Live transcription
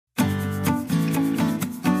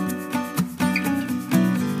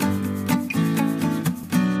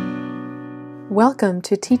Welcome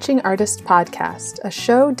to Teaching Artist Podcast, a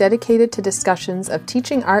show dedicated to discussions of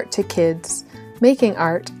teaching art to kids, making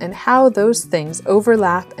art, and how those things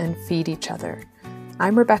overlap and feed each other.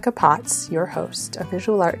 I'm Rebecca Potts, your host, a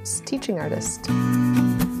visual arts teaching artist.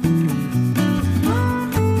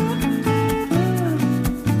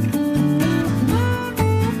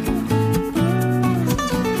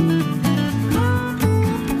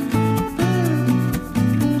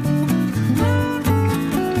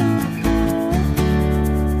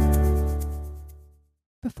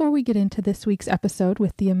 Before we get into this week's episode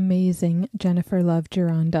with the amazing Jennifer Love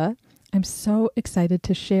Gironda, I'm so excited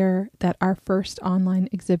to share that our first online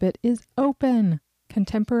exhibit is open.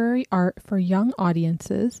 Contemporary art for young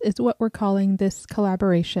audiences is what we're calling this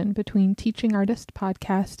collaboration between Teaching Artist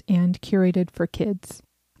Podcast and Curated for Kids.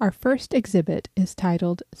 Our first exhibit is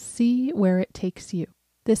titled See Where It Takes You.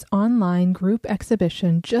 This online group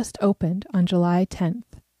exhibition just opened on July 10th.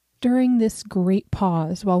 During this great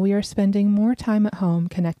pause, while we are spending more time at home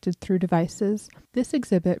connected through devices, this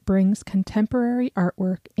exhibit brings contemporary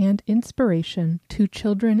artwork and inspiration to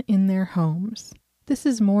children in their homes. This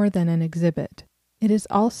is more than an exhibit. It is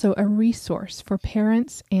also a resource for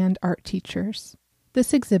parents and art teachers.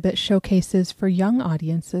 This exhibit showcases for young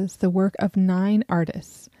audiences the work of 9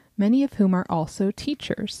 artists, many of whom are also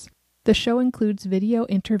teachers. The show includes video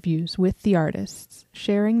interviews with the artists,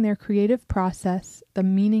 sharing their creative process, the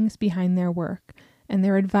meanings behind their work, and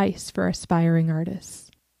their advice for aspiring artists.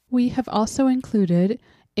 We have also included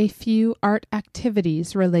a few art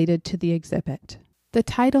activities related to the exhibit. The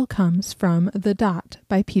title comes from The Dot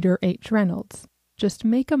by Peter H. Reynolds. Just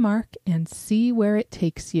make a mark and see where it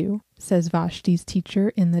takes you, says Vashti's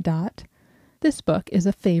teacher in The Dot. This book is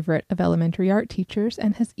a favorite of elementary art teachers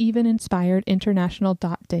and has even inspired International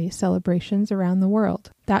Dot Day celebrations around the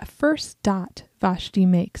world. That first dot Vashti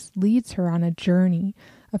makes leads her on a journey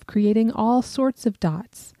of creating all sorts of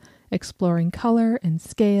dots, exploring color and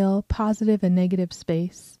scale, positive and negative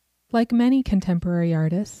space. Like many contemporary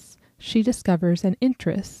artists, she discovers an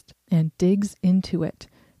interest and digs into it,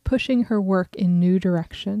 pushing her work in new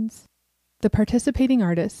directions. The participating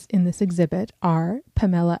artists in this exhibit are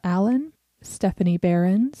Pamela Allen, Stephanie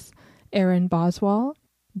Behrens, Erin Boswell,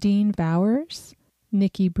 Dean Bowers,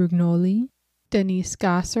 Nikki Brugnoli, Denise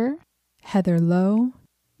Gasser, Heather Lowe,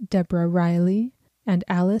 Deborah Riley, and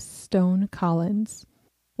Alice Stone Collins.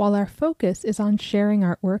 While our focus is on sharing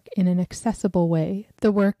artwork in an accessible way,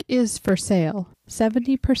 the work is for sale.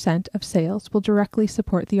 70% of sales will directly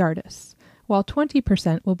support the artists, while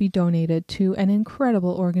 20% will be donated to an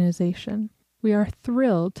incredible organization. We are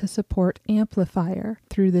thrilled to support Amplifier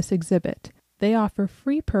through this exhibit. They offer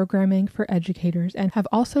free programming for educators and have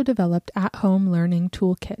also developed at-home learning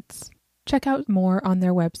toolkits. Check out more on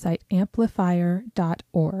their website,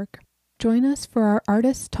 amplifier.org. Join us for our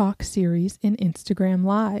Artist Talk series in Instagram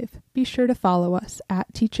Live. Be sure to follow us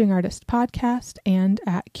at Teaching Artist Podcast and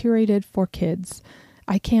at Curated for Kids.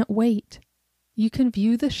 I can't wait. You can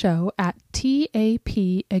view the show at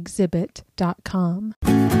tapexhibit.com.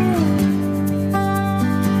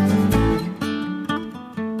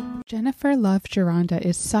 Jennifer Love Gironda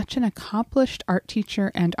is such an accomplished art teacher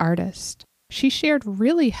and artist. She shared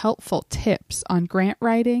really helpful tips on grant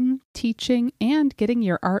writing, teaching, and getting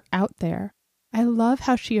your art out there. I love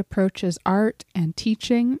how she approaches art and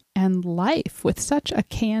teaching and life with such a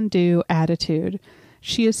can-do attitude.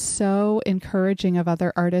 She is so encouraging of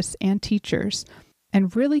other artists and teachers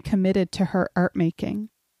and really committed to her art making.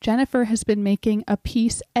 Jennifer has been making a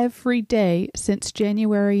piece every day since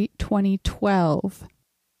January 2012.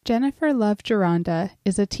 Jennifer Love Gironda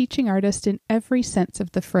is a teaching artist in every sense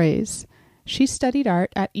of the phrase. She studied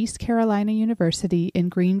art at East Carolina University in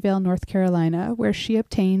Greenville, North Carolina, where she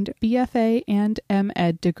obtained BFA and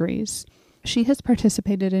MEd degrees. She has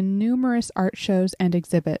participated in numerous art shows and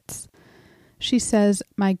exhibits. She says,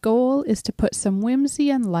 "My goal is to put some whimsy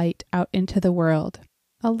and light out into the world.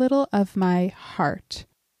 A little of my heart."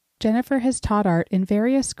 Jennifer has taught art in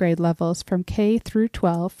various grade levels from K through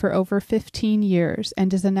 12 for over 15 years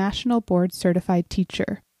and is a national board certified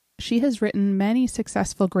teacher. She has written many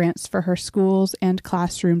successful grants for her schools and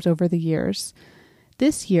classrooms over the years.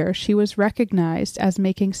 This year, she was recognized as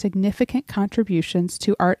making significant contributions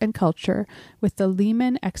to art and culture with the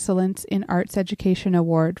Lehman Excellence in Arts Education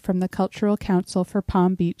Award from the Cultural Council for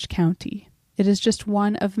Palm Beach County. It is just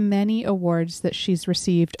one of many awards that she's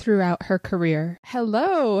received throughout her career.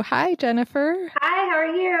 Hello. Hi, Jennifer. Hi, how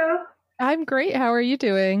are you? I'm great. How are you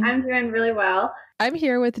doing? I'm doing really well. I'm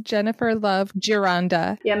here with Jennifer Love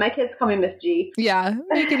Gironda. Yeah, my kids call me Miss G. Yeah,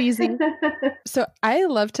 make it easy. So I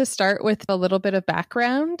love to start with a little bit of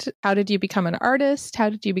background. How did you become an artist?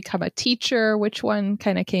 How did you become a teacher? Which one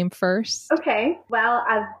kind of came first? Okay. Well,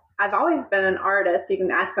 I've always been an artist. You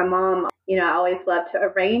can ask my mom. I always loved to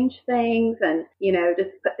arrange things and,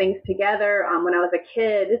 just put things together. When I was a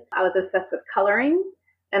kid, I was obsessed with coloring.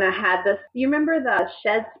 And I had this, you remember the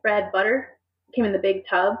shed spread butter? Came in the big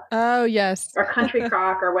tub. Oh, yes. Or Country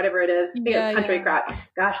Crock or whatever it is. I think it's Country Crock.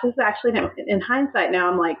 Gosh, this is actually, in hindsight now,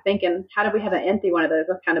 I'm like thinking, how did we have an empty one of those?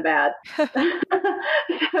 That's kind of bad.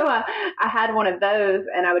 So I had one of those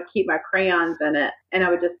and I would keep my crayons in it. And I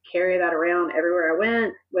would just carry that around everywhere I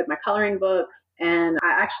went with my coloring books. And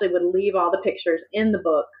I actually would leave all the pictures in the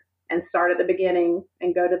book and start at the beginning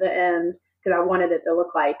and go to the end, because I wanted it to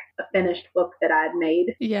look like a finished book that I'd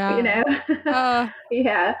made. Yeah.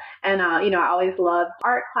 Yeah. And, I always loved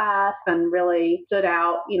art class and really stood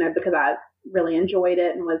out, because I really enjoyed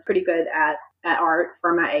it and was pretty good at art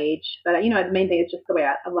for my age. But, the main thing is just the way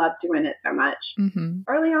I love doing it so much. Mm-hmm.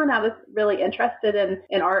 Early on, I was really interested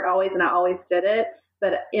in art always, and I always did it.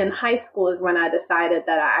 But in high school is when I decided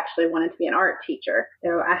that I actually wanted to be an art teacher.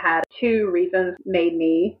 So I had two reasons made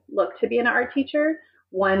me look to be an art teacher.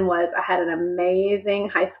 One was I had an amazing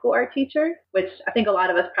high school art teacher, which I think a lot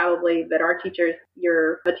of us probably that are teachers,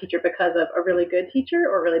 you're a teacher because of a really good teacher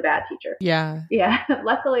or a really bad teacher. Yeah. Yeah.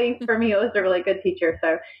 Luckily for me, it was a really good teacher.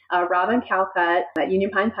 So Robin Calcutt at Union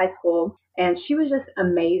Pines High School. And she was just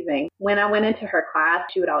amazing. When I went into her class,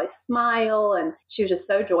 she would always smile and she was just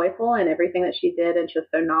so joyful in everything that she did. And she was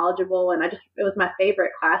so knowledgeable. And it was my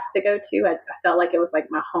favorite class to go to. I felt like it was like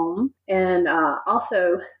my home. And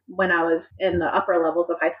also when I was in the upper levels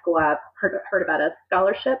of high school, I heard about a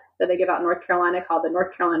scholarship that they give out in North Carolina called the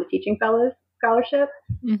North Carolina Teaching Fellows Scholarship.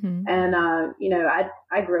 Mm-hmm. And,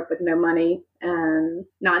 I grew up with no money and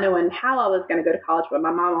not knowing how I was going to go to college, but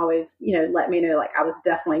my mom always, let me know, like, I was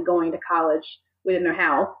definitely going to college. We didn't know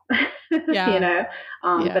how, Yeah.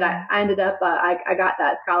 But I ended up, I got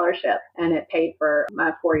that scholarship and it paid for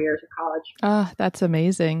my 4 years of college. Oh, that's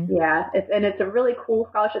amazing. Yeah. It's a really cool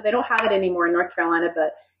scholarship. They don't have it anymore in North Carolina,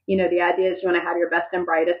 but the idea is you want to have your best and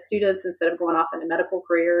brightest students instead of going off into medical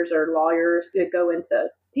careers or lawyers to go into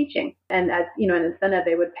teaching. And as, an incentive,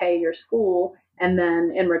 they would pay your school. And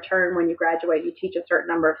then in return, when you graduate, you teach a certain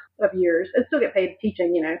number of years and still get paid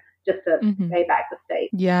teaching, just to pay back the state.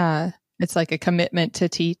 Yeah. It's like a commitment to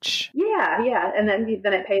teach. Yeah. Yeah. And then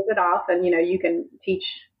it pays it off and, you can teach.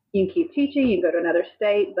 You can keep teaching, you can go to another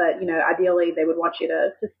state, but, ideally they would want you to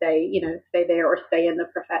stay, stay there or stay in the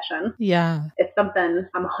profession. Yeah. It's something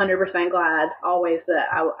I'm 100% glad always that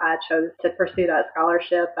I chose to pursue that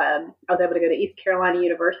scholarship. I was able to go to East Carolina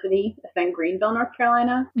University. It's in Greenville, North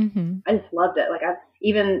Carolina. Mm-hmm. I just loved it. Like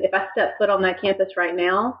even if I step foot on that campus right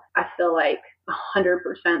now, I feel like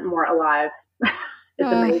 100% more alive. It's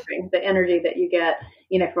amazing. The energy that you get,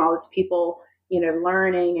 from all these people,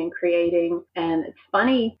 learning and creating. And it's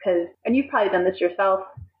funny because, and you've probably done this yourself,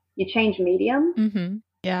 you change medium, mm-hmm.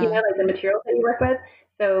 Yeah. Like the materials that you work with.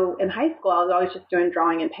 So in high school, I was always just doing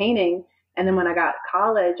drawing and painting. And then when I got to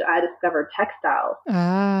college, I discovered textiles.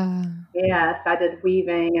 Yes, I did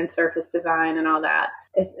weaving and surface design and all that.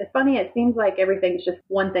 It's funny. It seems like everything's just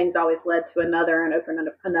one thing's always led to another and opened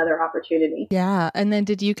another opportunity. Yeah. And then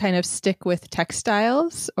did you kind of stick with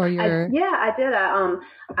textiles or your? I did.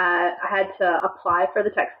 I had to apply for the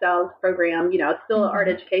textiles program. I was still an art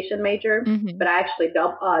education major, but I actually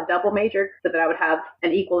double majored so that I would have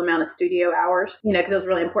an equal amount of studio hours, because it was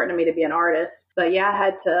really important to me to be an artist. But yeah, I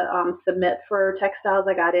had to submit for textiles.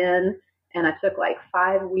 I got in. And I took like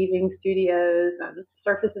 5 weaving studios and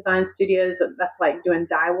surface design studios. That's like doing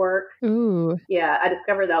dye work. Ooh. Yeah, I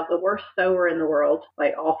discovered that I was the worst sewer in the world.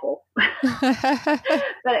 Like awful. But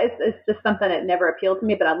it's just something that never appealed to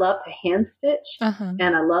me. But I love to hand stitch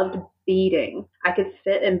and I loved beading. I could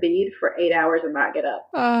sit and bead for 8 hours and not get up.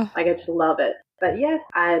 Like I just love it. But yes,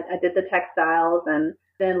 I did the textiles and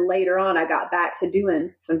then later on I got back to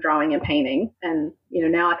doing some drawing and painting. And,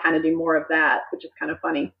 now I kind of do more of that, which is kind of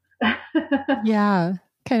funny. Yeah,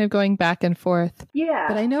 kind of going back and forth. Yeah.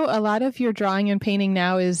 But I know a lot of your drawing and painting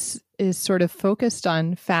now is sort of focused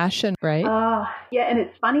on fashion, right? Yeah, and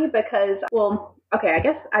it's funny because, I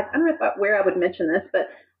guess I don't know where I would mention this, but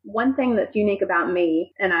one thing that's unique about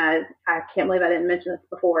me, and I can't believe I didn't mention this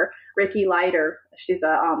before, Ricky Leiter, she's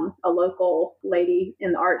a local lady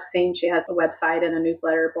in the art scene. She has a website and a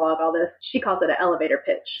newsletter, blog, all this. She calls it an elevator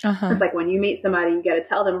pitch. It's like when you meet somebody, you got to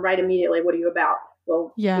tell them right immediately, what are you about?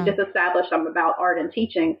 Well, we just established I'm about art and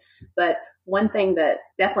teaching, but one thing that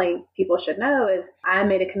definitely people should know is I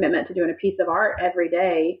made a commitment to doing a piece of art every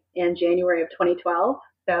day in January of 2012.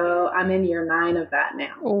 So I'm in year 9 of that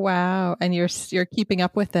now. Wow. And you're keeping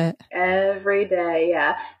up with it. Every day.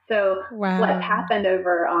 Yeah. So wow. What's happened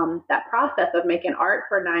over that process of making art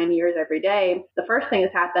for 9 years every day, the first thing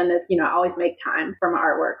that's happened is, I always make time for my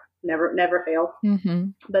artwork. Never fails. Mm-hmm.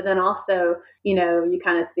 But then also, you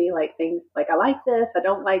kind of see like things like, I like this, I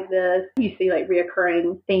don't like this. You see like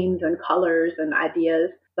reoccurring themes and colors and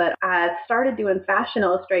ideas. But I started doing fashion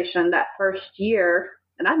illustration that first year,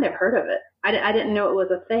 and I'd never heard of it. I didn't know it was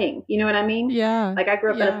a thing. You know what I mean? Yeah. Like I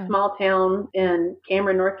grew up in a small town in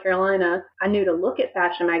Cameron, North Carolina. I knew to look at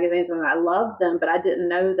fashion magazines and I loved them, but I didn't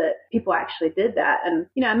know that people actually did that. And,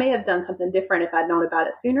 I may have done something different if I'd known about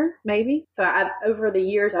it sooner, maybe. So over the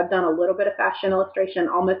years, I've done a little bit of fashion illustration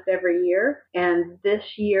almost every year. And this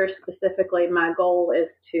year specifically, my goal is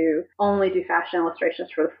to only do fashion illustrations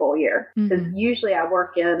for the full year. Because usually I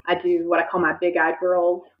do what I call my big-eyed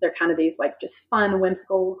girls. They're kind of these like just fun,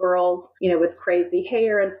 whimsical girls, with crazy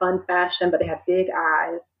hair and fun fashion, but they have big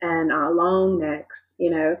eyes and long necks,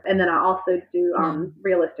 And then I also do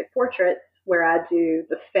realistic portraits where I do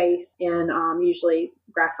the face in usually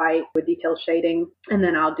graphite with detailed shading, and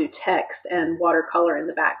then I'll do text and watercolor in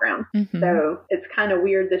the background. So it's kind of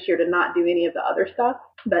weird this year to not do any of the other stuff.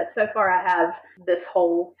 But so far I have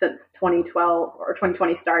since 2012 or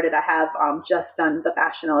 2020 started, I have just done the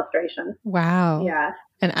fashion illustration. Wow. Yeah.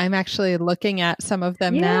 And I'm actually looking at some of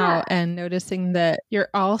them now and noticing that you're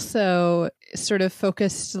also sort of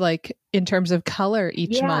focused like in terms of color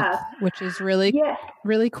each month, which is really,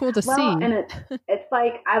 really cool to see. And it's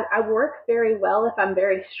like I work very well if I'm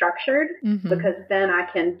very structured because then I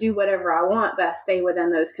can do whatever I want, but I stay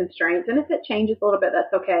within those constraints. And if it changes a little bit,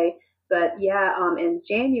 that's okay. But in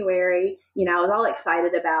January, I was all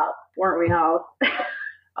excited about, weren't we all?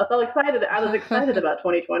 I was excited about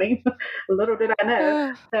 2020. Little did I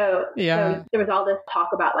know. So there was all this talk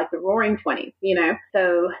about like the Roaring 20s,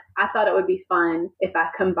 So I thought it would be fun if I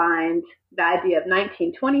combined the idea of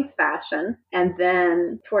 1920s fashion and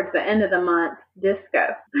then towards the end of the month,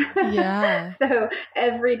 disco. Yeah. So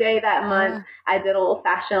every day that month, I did a little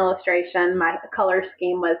fashion illustration. My color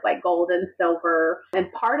scheme was like gold and silver. And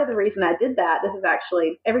part of the reason I did that, this is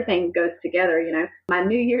actually, everything goes together, My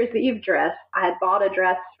New Year's Eve dress, I had bought a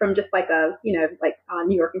dress from just like a,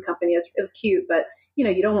 New York and Company. It was cute, but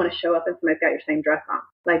you don't want to show up and somebody's got your same dress on.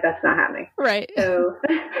 Like, that's not happening. Right. So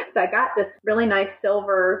I got this really nice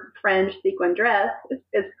silver fringe sequin dress.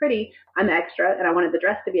 It's pretty. I'm extra, and I wanted the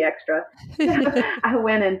dress to be extra. I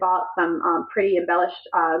went and bought some pretty embellished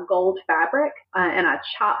gold fabric, and I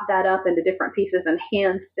chopped that up into different pieces and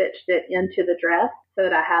hand-stitched it into the dress so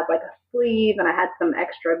that I had like a sleeve, and I had some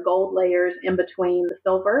extra gold layers in between the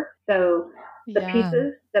silver. So the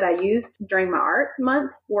pieces that I used during my art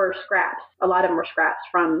month were scraps. A lot of them were scraps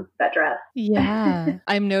from that dress. Yeah.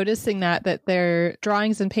 I'm noticing that they're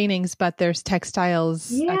drawings and paintings, but there's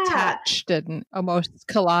textiles attached and almost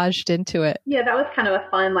collaged into it. Yeah, that was kind of a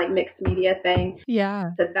fun, like mixed media thing.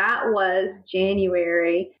 Yeah. So that was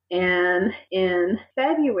January. And in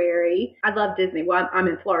February, I love Disney. Well, I'm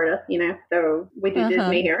in Florida, so we do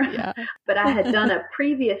Disney here. Yeah. But I had done a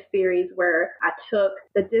previous series where I took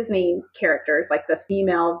the Disney characters, like the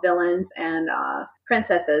female villains and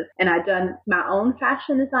princesses, and I'd done my own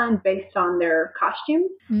fashion design based on their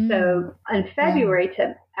costumes. So in February,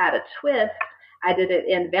 to add a twist, I did it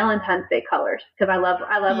in Valentine's Day colors because I love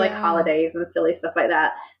like holidays and silly stuff like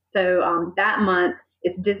that. So that month,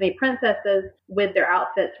 it's Disney princesses with their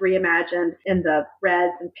outfits reimagined in the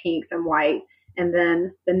reds and pinks and white. And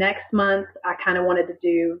then the next month, I kind of wanted to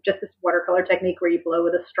do just this watercolor technique where you blow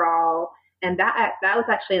with a straw. And that was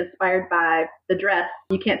actually inspired by the dress.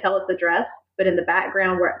 You can't tell it's a dress, but in the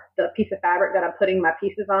background where the piece of fabric that I'm putting my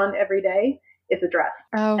pieces on every day is a dress.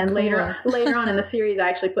 Oh, and cool. later on in the series, I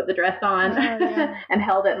actually put the dress on and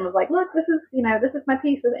held it and was like, look, this is my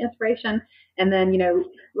piece of inspiration. And then,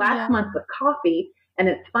 last month was coffee. And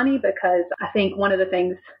it's funny because I think one of the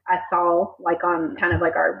things I saw like on kind of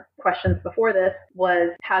like our questions before this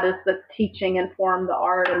was, how does the teaching inform the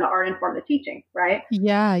art and the art inform the teaching, right?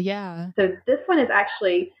 Yeah, yeah. So this one is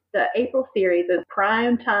actually, the April series is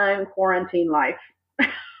prime time quarantine life.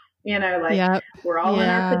 We're all in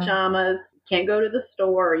our pajamas, can't go to the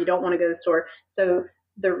store, or you don't want to go to the store. So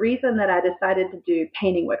the reason that I decided to do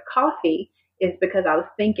painting with coffee is because I was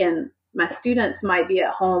thinking my students might be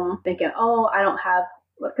at home thinking, oh, I don't have,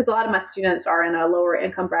 because a lot of my students are in a lower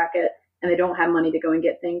income bracket and they don't have money to go and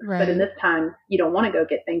get things. Right. But in this time, you don't want to go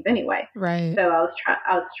get things anyway. Right. So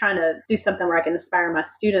I was trying to do something where I can inspire my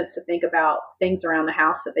students to think about things around the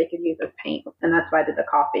house that they could use as paint. And that's why I did the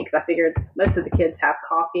coffee, because I figured most of the kids have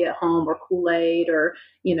coffee at home, or Kool-Aid, or,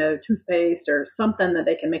 toothpaste, or something that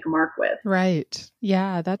they can make a mark with. Right.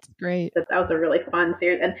 Yeah, that's great. That was a really fun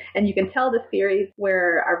series. And you can tell the series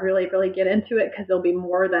where I really, really get into it, because there'll be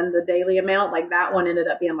more than the daily amount. Like that one ended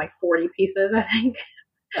up being like 40 pieces, I think.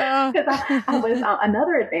 Because I was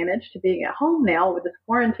another advantage to being at home now with this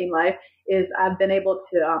quarantine life is I've been able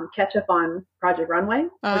to catch up on Project Runway,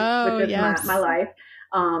 which is yes. my life.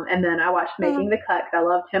 And then I watched Making the Cut, because I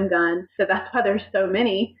love Tim Gunn. So that's why there's so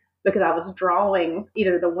many, because I was drawing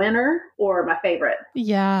either the winner or my favorite.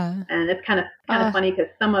 Yeah. And it's kind of funny, because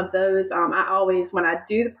some of those, I always, when I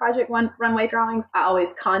do the Project Runway drawings, I always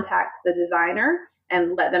contact the designer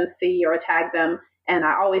and let them see or tag them. And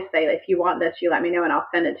I always say, if you want this, you let me know and I'll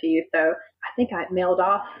send it to you. So I think I mailed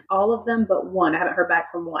off all of them but one. I haven't heard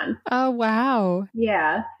back from one. Oh, wow.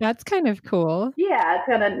 Yeah. That's kind of cool. Yeah, it's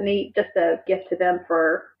kind of neat, just a gift to them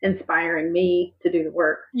for inspiring me to do the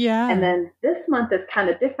work. Yeah. And then this month is kind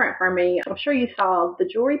of different for me. I'm sure you saw the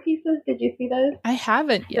jewelry pieces. Did you see those? I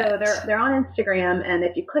haven't yet. So they're on Instagram, and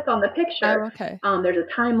if you click on the picture, there's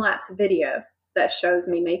a time-lapse video that shows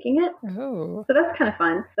me making it. Oh. So that's kind of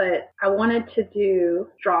fun. But I wanted to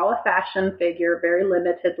draw a fashion figure, very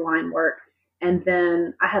limited line work. And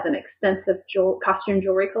then I have an extensive costume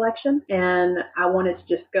jewelry collection. And I wanted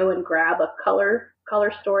to just go and grab a color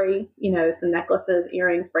story, some necklaces,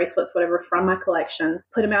 earrings, bracelets, whatever from my collection,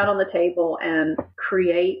 put them out on the table and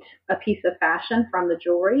create a piece of fashion from the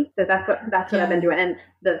jewelry. So that's what I've been doing. And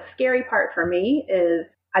the scary part for me is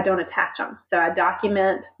I don't attach them. So I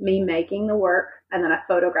document me making the work, and then I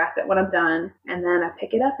photograph it when I'm done, and then I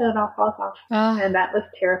pick it up and it all falls off. And that was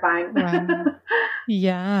terrifying. Wow.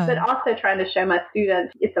 Yeah. But also trying to show my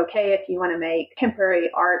students it's okay if you want to make temporary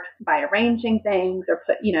art by arranging things or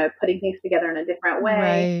putting things together in a different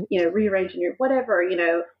way, rearranging your whatever,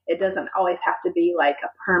 it doesn't always have to be like a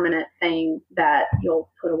permanent thing that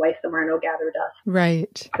you'll put away somewhere and it'll gather dust.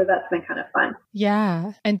 Right. So that's been kind of fun.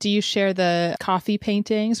 Yeah. And do you share the coffee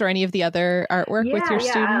paintings or any of the other artwork with your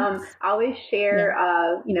students? I always share,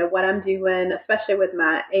 what I'm doing, especially with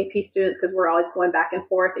my AP students, because we're always going back and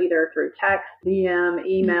forth either through text, DM,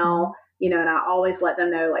 email, and I always let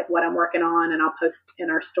them know like what I'm working on, and I'll post in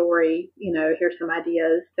our story, here's some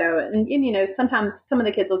ideas. So, and sometimes some of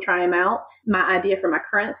the kids will try them out. My idea for my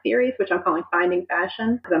current series, which I'm calling Finding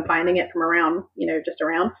Fashion, because I'm finding it from around, just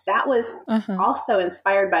around, that was also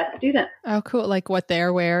inspired by students. Oh, cool. Like what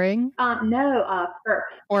they're wearing? No, first.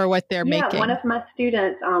 Or what they're making. Yeah, one of my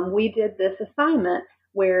students, we did this assignment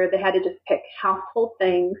where they had to just pick household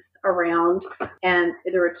things around. And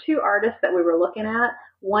there were two artists that we were looking at.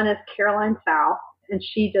 One is Caroline South, and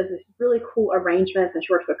she does this really cool arrangements, and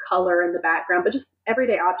she works with color in the background, but just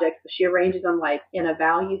everyday objects. But she arranges them like in a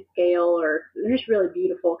value scale, or they're just really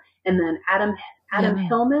beautiful. And then Adam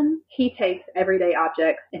Hillman, he takes everyday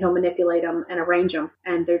objects and he'll manipulate them and arrange them.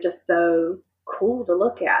 And they're just so cool to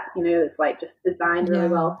look at. It's like just designed really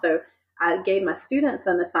well. So I gave my students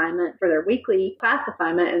an assignment for their weekly class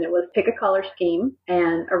assignment, and it was pick a color scheme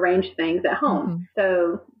and arrange things at home.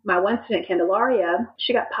 So my one student, Candelaria,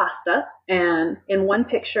 she got pasta, and in one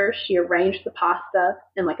picture, she arranged the pasta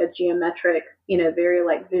in like a geometric, very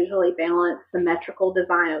like visually balanced, symmetrical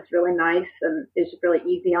design. It was really nice, and it's just really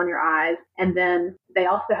easy on your eyes. And then they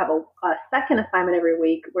also have a second assignment every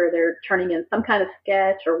week where they're turning in some kind of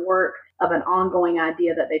sketch or work of an ongoing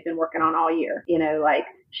idea that they've been working on all year. Like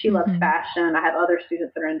she loves fashion. I have other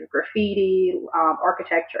students that are into graffiti,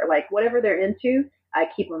 architecture, like whatever they're into. I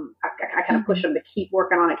keep them, I kind of push them to keep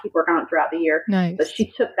working on it throughout the year. Nice. So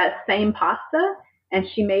she took that same pasta and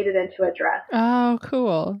she made it into a dress. Oh,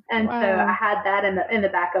 cool. And so I had that in the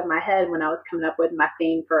back of my head when I was coming up with my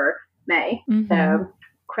theme for May. So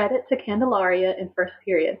credit to Candelaria in first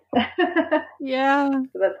period. Yeah.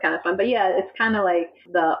 So that's kind of fun. But yeah, it's kind of like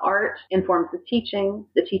the art informs the teaching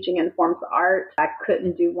informs the art. I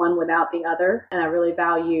couldn't do one without the other. And I really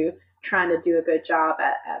value trying to do a good job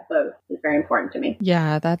at both. It's very important to me.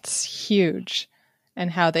 Yeah, that's huge. And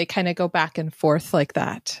how they kind of go back and forth like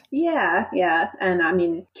that. Yeah. And I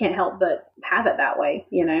mean, can't help but have it that way,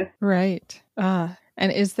 Right.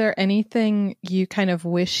 And is there anything you kind of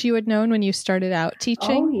wish you had known when you started out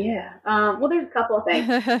teaching? Oh, yeah. Well, there's a couple of things.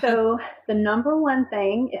 So the number one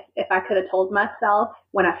thing, if I could have told myself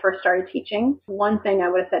when I first started teaching, one thing I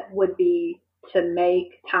would have said would be to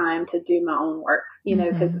make time to do my own work,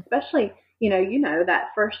 because especially, that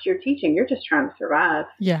first year teaching, you're just trying to survive.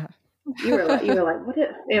 Yeah. You were like, what is,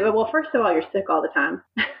 well, first of all, you're sick all the time.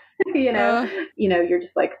 you know, you're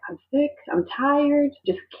just like, I'm sick, I'm tired,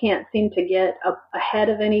 just can't seem to get up ahead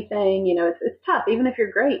of anything. It's tough. Even if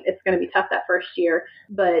you're great, it's going to be tough that first year.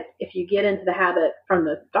 But if you get into the habit from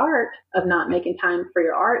the start of not making time for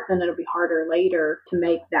your art, then it'll be harder later to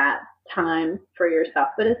make that time for yourself.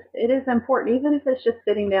 But it is important, even if it's just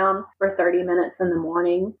sitting down for 30 minutes in the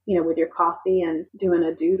morning, with your coffee and doing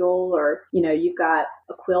a doodle, or, you've got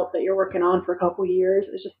a quilt that you're working on for a couple years.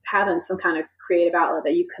 It's just having some kind of creative outlet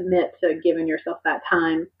that you commit to giving yourself that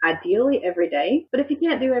time, ideally every day. But if you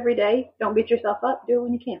can't do every day, don't beat yourself up. Do it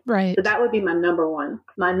when you can. Right. So that would be my number one.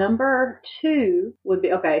 My number two would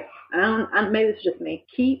be, okay, maybe it's just me.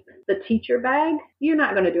 Keep the teacher bag. You're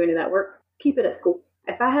not going to do any of that work. Keep it at school.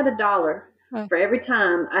 If I had $1 for every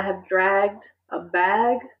time I have dragged a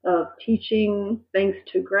bag of teaching things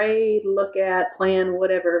to grade, look at, plan,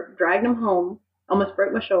 whatever, dragged them home, almost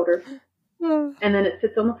broke my shoulder, and then it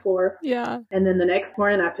sits on the floor. Yeah. And then the next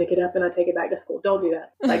morning I pick it up and I take it back to school. Don't do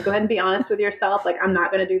that. Like, go ahead and be honest with yourself. Like, I'm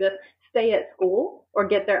not going to do this. Stay at school or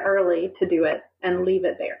get there early to do it and leave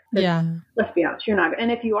it there. Yeah. Let's be honest. You're not.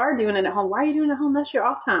 And if you are doing it at home, why are you doing it at home? That's your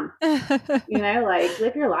off time. Like,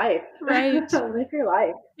 live your life. Right. Live your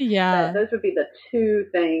life. Yeah. But those would be the two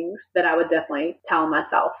things that I would definitely tell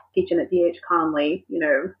myself teaching at D.H. Conley,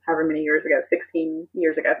 however many years ago, 16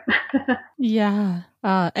 years ago. Yeah.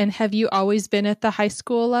 And have you always been at the high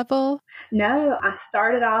school level? No, I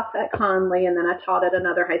started off at Conley and then I taught at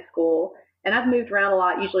another high school. And I've moved around a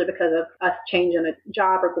lot, usually because of us changing a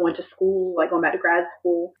job or going to school, like going back to grad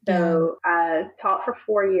school. So I taught for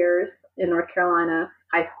 4 years in North Carolina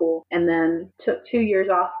high school, and then took 2 years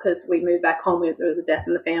off because we moved back home. There was a death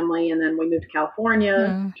in the family, and then we moved to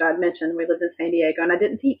California, which I'd mentioned. We lived in San Diego, and I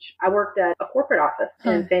didn't teach. I worked at a corporate office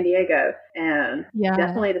in San Diego, and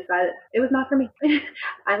definitely decided it was not for me.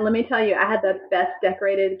 And let me tell you, I had the best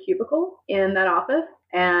decorated cubicle in that office.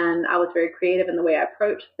 And I was very creative in the way I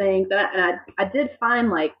approached things. And I did find,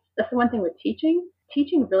 like, that's the one thing with teaching.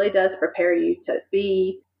 Teaching really does prepare you to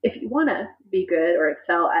be, if you want to be good or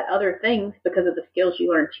excel at other things because of the skills you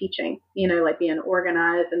learn teaching, like being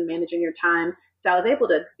organized and managing your time. So I was able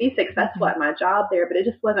to be successful at my job there, but it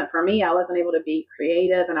just wasn't for me. I wasn't able to be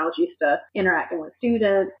creative, and I was used to interacting with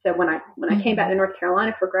students. So when I came back to North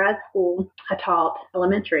Carolina for grad school, I taught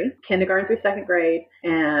elementary, kindergarten through second grade.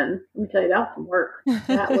 And let me tell you, that was some work.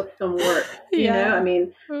 That was some work.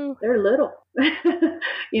 They're little.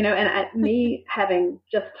 And me having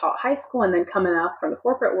just taught high school and then coming out from the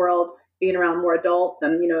corporate world, being around more adults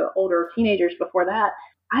and, older teenagers before that,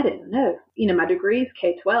 I didn't know. My degree's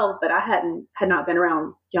K-12, but I had not been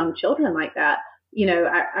around young children like that.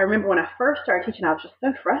 I remember when I first started teaching, I was just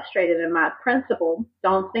so frustrated. And my principal,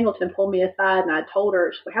 Dawn Singleton, pulled me aside and I told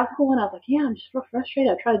her, she's like, how's it going? I was like, yeah, I'm just real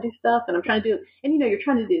frustrated. I try to do stuff and I'm trying to do, and you're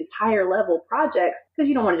trying to do these higher level projects because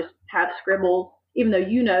you don't want to just have scribbles, even though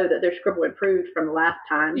you know that their scribble improved from the last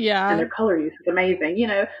time. Yeah. And their color use is amazing,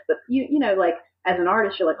 but like, as an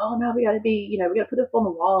artist, you're like, oh no, we got to be, we got to put this on the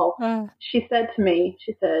wall. She said to me,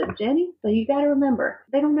 Jenny, so you got to remember,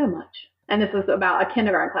 they don't know much. And this was about a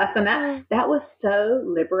kindergarten class. And that was so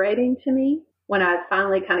liberating to me when I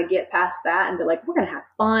finally kind of get past that and be like, we're going to have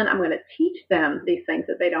fun. I'm going to teach them these things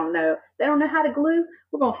that they don't know. They don't know how to glue.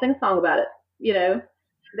 We're going to sing a song about it.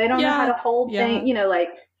 They don't know how to hold things,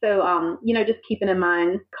 so, just keeping in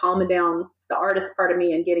mind, calming down the artist part of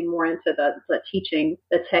me and getting more into the teaching,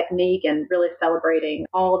 the technique, and really celebrating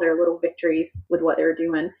all their little victories with what they were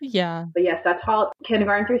doing. Yeah. But yes, I taught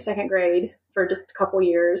kindergarten through second grade for just a couple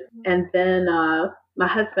years. And then my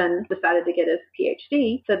husband decided to get his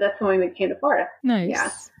PhD. So that's when we came to Florida. Nice.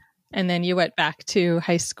 Yeah. And then you went back to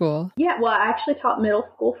high school. Yeah, well, I actually taught middle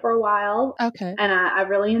school for a while. Okay. And I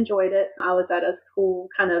really enjoyed it. I was at a school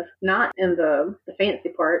kind of not in the fancy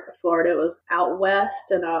part of Florida. It was out west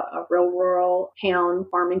in a real rural town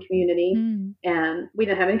farming community. And we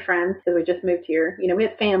didn't have any friends, so we just moved here. We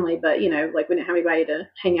had family, but, we didn't have anybody to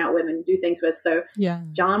hang out with and do things with. So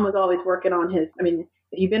John was always working on his, if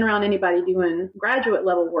you've been around anybody doing graduate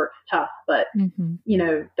level work, it's tough. But,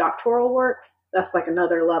 doctoral work, that's like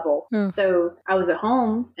another level. So I was at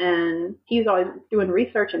home and he was always doing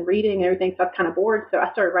research and reading and everything. So I was kind of bored. So I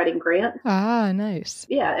started writing grants. Ah, nice.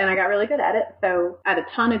 Yeah. And I got really good at it. So I had a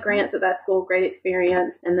ton of grants at that school, great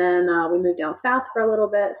experience. And then we moved down south for a little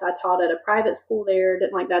bit. So I taught at a private school there,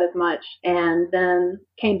 didn't like that as much. And then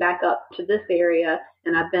came back up to this area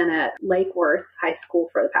And I've been at Lake Worth High School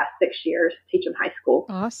for the past 6 years, teaching high school.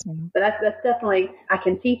 Awesome. But that's definitely, I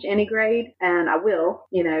can teach any grade, and I will,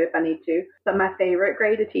 if I need to. But my favorite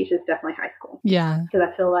grade to teach is definitely high school. Yeah. Because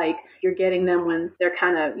I feel like you're getting them when they're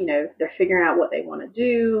kind of, they're figuring out what they want to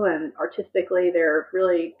do, and artistically they're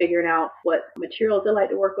really figuring out what materials they like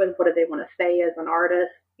to work with, what do they want to say as an artist.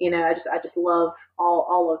 I just love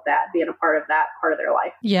all of that, being a part of that part of their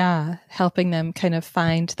life. Yeah, helping them kind of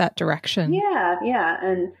find that direction. Yeah.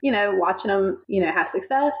 And, watching them, have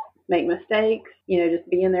success, make mistakes, just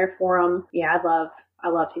being there for them. Yeah, I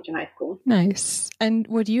love teaching high school. Nice. And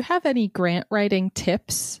would you have any grant writing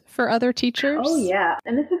tips for other teachers? Oh, yeah.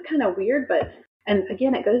 And this is kind of weird, and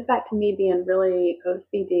again, it goes back to me being really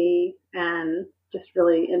OCD and just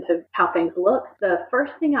really into how things look. The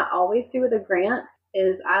first thing I always do with a grant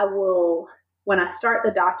is when I start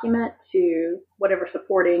the document to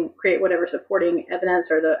create whatever supporting evidence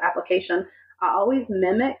or the application, I always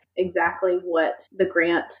mimic exactly what the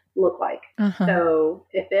grant looked like. Uh-huh. So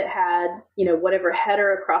if it had, whatever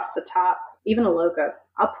header across the top, even a logo,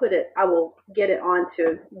 I will get it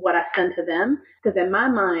onto what I send to them. Because in my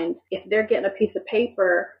mind, if they're getting a piece of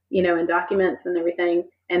paper, and documents and everything,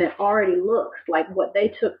 and it already looks like what they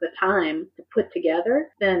took the time to put together,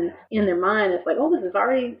 then in their mind, it's like, oh, this is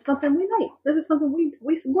already something we like. This is something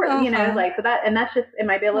we support, so that, and that's just, it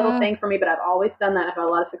might be a little thing for me, but I've always done that. I've had a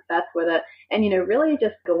lot of success with it. And, really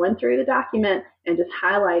just going through the document and just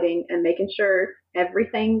highlighting and making sure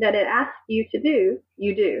everything that it asks you to do,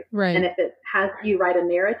 you do. Right. And if it has you write a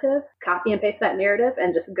narrative, copy and paste that narrative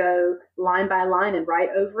and just go line by line and write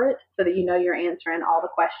over it so that you're answering all the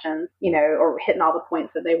questions, or hitting all the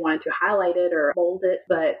points that they wanted to highlight it or bold it,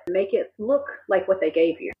 but make it look like what they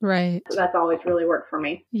gave you. Right. So that's always really worked for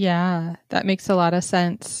me. Yeah, that makes a lot of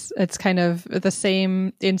sense. It's kind of the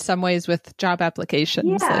same in some ways with job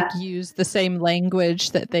applications, like use the same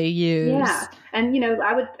language that they use. Yeah. And,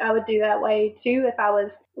 I would do that way too if I was,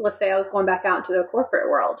 let's say I was going back out into the corporate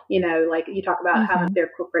world, like you talk about having their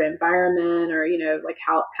corporate environment or, like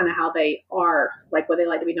how they are, like what they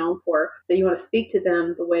like to be known for. So you want to speak to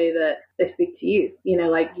them the way that they speak to you,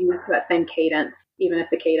 like use that same cadence, even if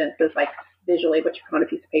the cadence is like visually what you put on a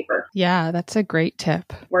piece of paper. Yeah, that's a great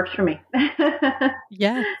tip. Works for me.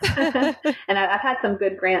 Yeah. And I've had some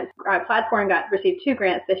good grants. I applied for and received 2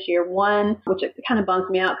 grants this year. One, which it kind of bums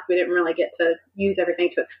me out because we didn't really get to use everything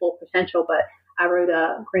to its full potential, but I wrote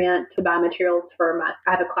a grant to buy materials for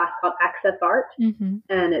I have a class called Access Art, and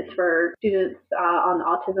it's for students on the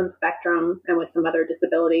autism spectrum and with some other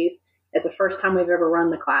disabilities. It's the first time we've ever run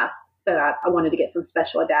the class. So I wanted to get some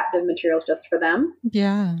special adaptive materials just for them.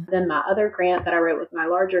 Yeah. Then my other grant that I wrote was my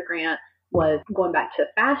larger grant was going back to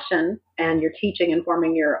fashion and your teaching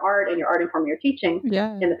informing your art and your art informing your teaching.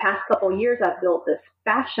 Yeah. In the past couple of years, I've built this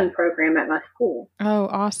fashion program at my school. Oh,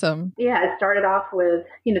 awesome. Yeah, it started off with,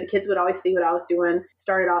 the kids would always see what I was doing.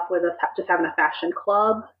 Started off with us just having a fashion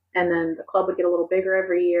club, and then the club would get a little bigger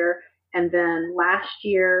every year. And then last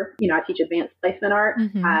year, I teach advanced placement art.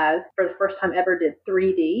 I, for the first time ever, did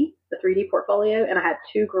the 3D portfolio. And I had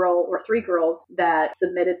 3 girls that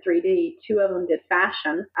submitted 3D. 2 of them did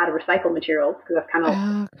fashion out of recycled materials because that's kind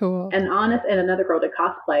of cool. And another girl did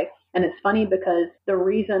cosplay. And it's funny because the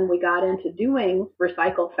reason we got into doing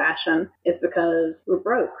recycled fashion is because we're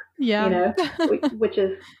broke. Yeah. Which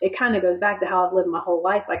is, it kind of goes back to how I've lived my whole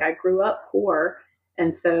life. Like I grew up poor.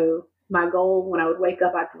 And so my goal when I would wake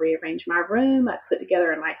up, I'd rearrange my room. I'd put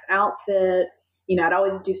together a nice outfit. I'd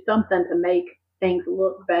always do something to make things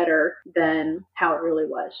look better than how it really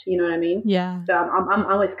was. You know what I mean? Yeah. So I'm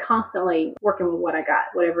always constantly working with what I got,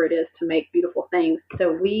 whatever it is, to make beautiful things.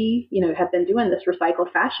 So we, have been doing this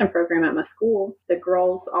recycled fashion program at my school. The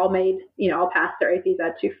girls all made, all passed their APs. I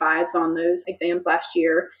had 2 5s on those exams last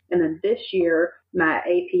year. And then this year, my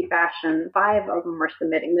AP fashion, 5 of them are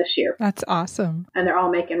submitting this year. That's awesome. And they're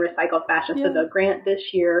all making recycled fashion. Yeah. So the grant this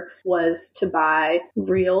year was to buy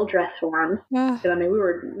real dress forms. Yeah. So, we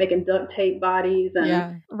were making duct tape bodies. And,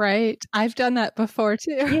 yeah, right. I've done that before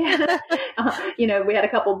too. Yeah. We had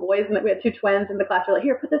a couple boys and we had 2 twins in the class. We're like,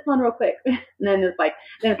 here, put this on real quick. And then it's like,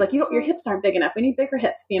 your hips aren't big enough. We need bigger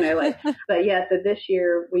hips, But yeah, so this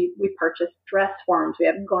year we purchased dress forms. We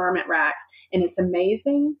have garment racks. And it's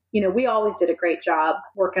amazing. We always did a great job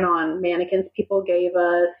working on mannequins people gave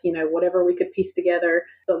us, whatever we could piece together.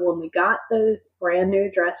 But when we got those brand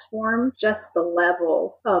new dress forms, just the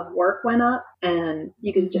level of work went up, and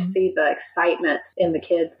you could just see the excitement in the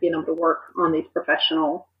kids being able to work on these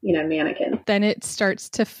professional mannequins. Then it starts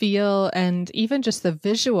to feel, and even just the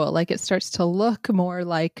visual, like it starts to look more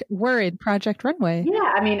like we're in Project Runway.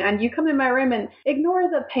 Yeah, and you come in my room and ignore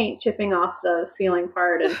the paint chipping off the ceiling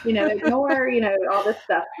part and, ignore, all this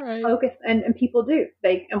stuff. Right. Focus, and people do.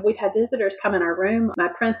 And we've had visitors come in our room. My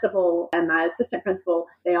principal and my assistant principal,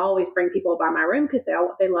 they always bring people by my room because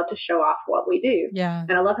they love to show off what we do. Yeah.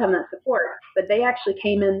 And I love having that support. But they actually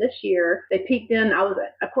came in this year. They peeked in.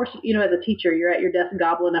 Of course, as a teacher, you're at your desk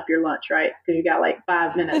gobbling up your lunch, right? Because you got like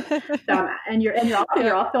 5 minutes. And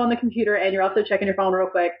you're also on the computer, and you're also checking your phone real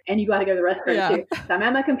quick, and you got to go to the restroom too. So I'm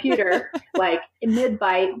at my computer, like in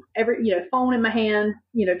mid-bite, phone in my hand,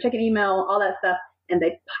 checking email, all that stuff. And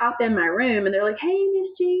they pop in my room and they're like, "Hey,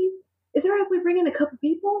 Miss G, is it all right if we bring in a couple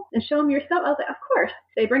people and show them your stuff?" I was like, "Of course."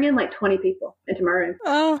 They bring in like 20 people into my room.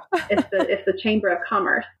 Oh. It's the Chamber of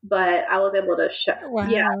Commerce, but I was able to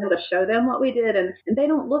show them what we did, and they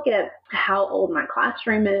don't look at how old my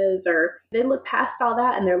classroom is, or they look past all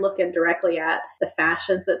that, and they're looking directly at the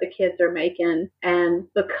fashions that the kids are making. And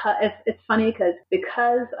because it's funny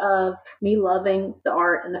because of me loving the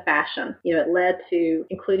art and the fashion, it led to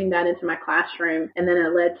including that into my classroom, and then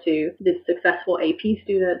it led to the successful AP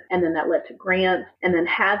students, and then that led to grants, and then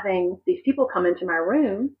having these people come into my room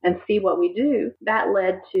and see what we do. That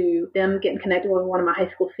led to them getting connected with one of my high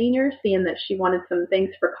school seniors, seeing that she wanted some things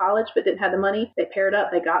for college but didn't have the money. They paired up.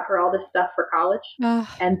 They got her all this stuff for college.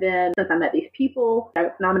 And then since I met these people, I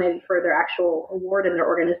was nominated for their actual award in their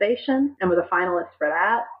organization and was a finalist for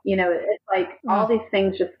that. It's like all these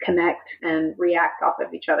things just connect and react off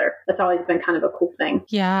of each other. That's always been kind of a cool thing.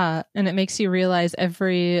 Yeah. And it makes you realize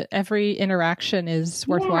every interaction is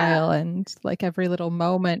worthwhile, and like every little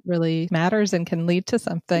moment really matters and can lead to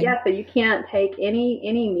something. Yeah, so you can't take any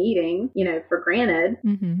meeting, for granted.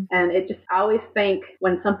 Mm-hmm. And I always think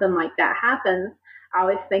when something like that happens, I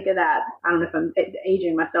always think of that. I don't know if I'm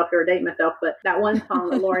aging myself or dating myself, but that one song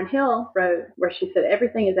that Lauryn Hill wrote where she said,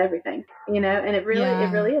 "Everything is everything," and it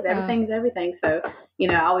really is. Everything is everything. So,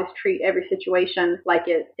 I always treat every situation like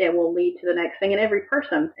it will lead to the next thing. And every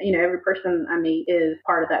person I meet is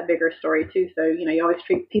part of that bigger story too. So, you always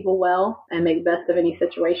treat people well and make the best of any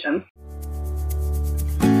situation.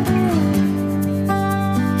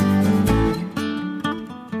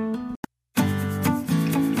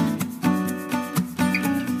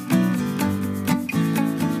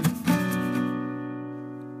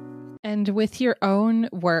 And with your own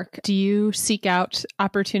work, do you seek out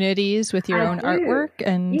opportunities with your own artwork,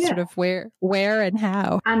 and sort of where and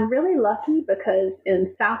how? I'm really lucky because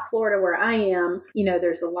in South Florida where I am,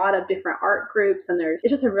 there's a lot of different art groups, and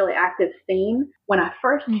it's just a really active scene. When I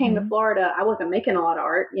first came to Florida, I wasn't making a lot of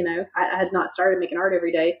art. I had not started making art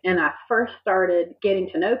every day. And I first started getting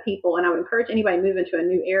to know people, and I would encourage anybody to move into a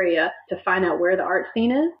new area to find out where the art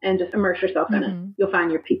scene is and just immerse yourself in it. You'll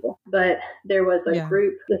find your people. But there was a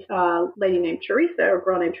group, this lady named Teresa, or a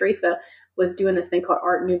girl named Teresa, was doing this thing called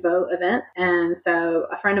Art Nouveau event. And so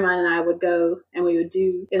a friend of mine and I would go, and we would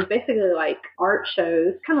do, it was basically like art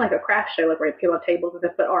shows, kind of like a craft show, like where people have tables with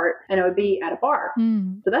put art, and it would be at a bar.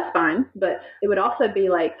 So that's fine. But it would also be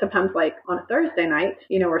like sometimes like on a Thursday night,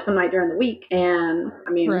 or some night during the week. And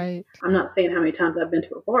I'm not saying how many times I've been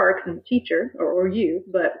to a bar because I'm a teacher or you,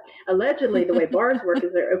 but allegedly the way bars work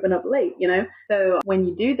is they're open up late, So when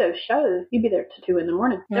you do those shows, you'd be there till 2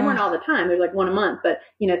 a.m. They weren't all the time. There's like one a month, but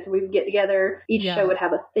so we would get together. Each show would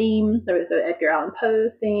have a theme. There was an Edgar Allan Poe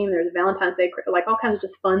theme. There was a Valentine's Day, like all kinds of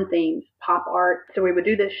just fun themes, pop art. So we would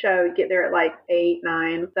do this show, get there at like 8,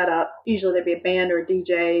 9, set up. Usually there'd be a band or a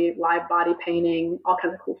DJ, live body painting, all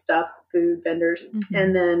kinds of cool stuff, food vendors.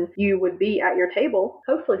 And then you would be at your table,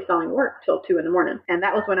 hopefully selling work till 2 a.m. And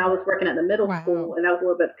that was when I was working at the middle school, and that was a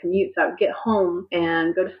little bit of commute. So I would get home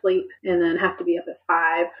and go to sleep and then have to be up at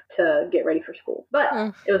 5 to get ready for school. But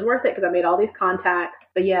it was worth it because I made all these contacts.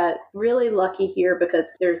 But yeah, really lucky here because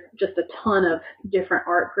there's just a ton of different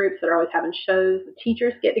art groups that are always having shows. The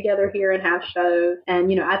teachers get together here and have shows.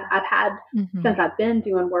 And, I've had, since I've been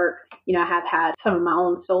doing work, I have had some of my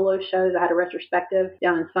own solo shows. I had a retrospective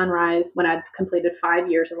down in Sunrise when I'd completed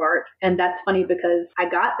 5 years of art. And that's funny because I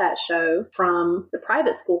got that show from the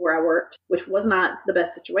private school where I worked, which was not the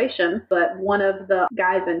best situation. But one of the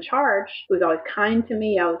guys in charge, who was always kind to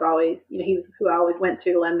me, I was always, he was who I always went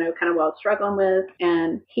to let him know kind of what I was struggling with.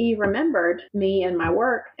 And he remembered me and my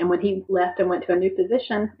work. And when he left and went to a new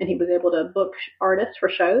position and he was able to book artists for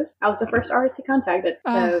shows, I was the first artist he contacted.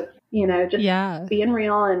 So, just being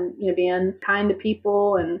real and, being kind to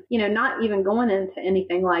people and, not even going into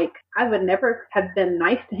anything like I would never have been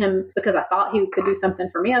nice to him because I thought he could do something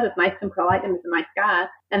for me. I was nice to him because I liked him as a nice guy.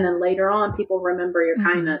 And then later on, people remember your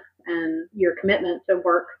kindness and your commitment to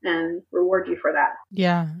work and reward you for that.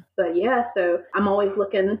 Yeah. But yeah, so I'm always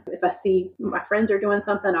looking. If I see my friends are doing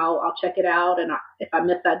something, I'll check it out. And if I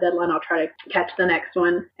miss that deadline, I'll try to catch the next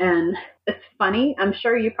one. And it's funny. I'm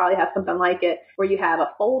sure you probably have something like it where you have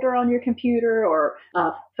a folder on your computer or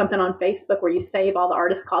something on Facebook where you save all the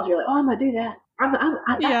artist calls. You're like, oh, I'm going to do that.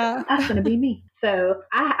 That's going to be me. So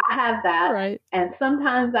I have that. Right. And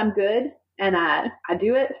sometimes I'm good and I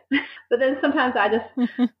do it. But then sometimes I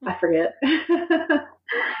forget.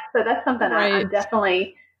 So that's something Right.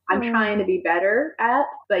 I'm trying to be better at.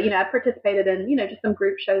 But, I participated in, just some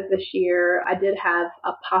group shows this year. I did have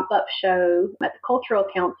a pop-up show at the Cultural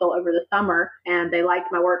Council over the summer, and they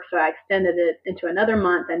liked my work, so I extended it into another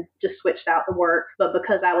month and just switched out the work. But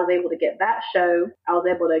because I was able to get that show, I was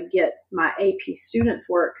able to get my AP students'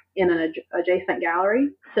 work in an adjacent gallery.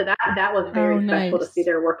 So that was very special to see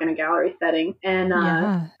their work in a gallery setting. And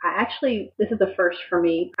this is the first for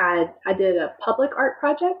me. I did a public art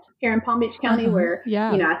project here in Palm Beach County where,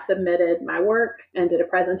 I submitted my work and did a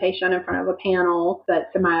presentation in front of a panel.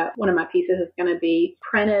 One of my pieces is going to be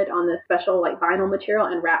printed on this special vinyl material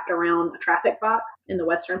and wrapped around a traffic box in the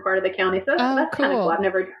western part of the county. So that's kind of cool.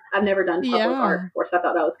 I've never done public art before, so I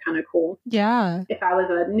thought that was kind of cool. Yeah. If I was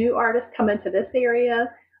a new artist coming to this area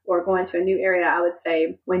or going to a new area, I would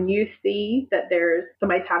say when you see that there's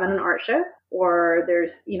somebody's having an art show or there's,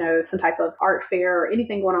 some type of art fair or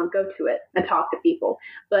anything going on, go to it and talk to people.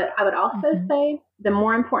 But I would also say the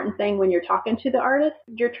more important thing when you're talking to the artist,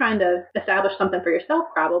 you're trying to establish something for yourself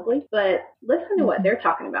probably, but listen to what they're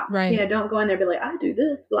talking about. Right. Don't go in there and be like, I do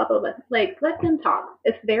this, blah, blah, blah. Let them talk.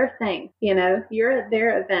 It's their thing. You're at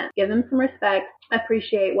their event. Give them some respect,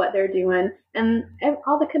 appreciate what they're doing, and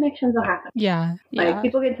all the connections will happen. Yeah.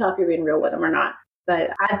 People can tell if you're being real with them or not.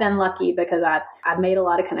 But I've been lucky because I've made a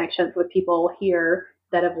lot of connections with people here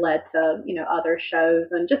that have led to, other shows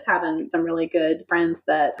and just having some really good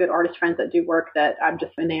artist friends that do work that I'm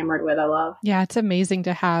just enamored with. I love. Yeah, it's amazing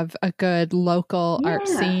to have a good local art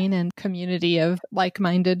scene and community of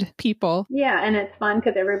like-minded people. Yeah, and it's fun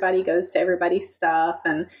because everybody goes to everybody's stuff.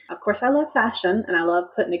 And of course, I love fashion and I love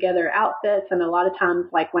putting together outfits. And a lot of times,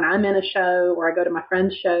 when I'm in a show or I go to my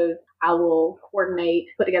friends' shows, I will coordinate,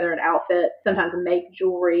 put together an outfit, sometimes make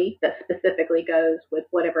jewelry that specifically goes with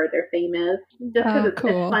whatever their theme is, just because it's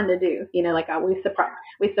fun to do. We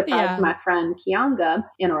surprised my friend Kianga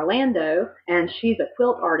in Orlando, and she's a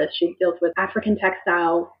quilt artist. She deals with African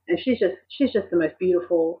textiles, and she's just the most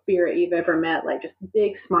beautiful spirit you've ever met. Just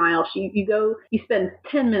big smile. You spend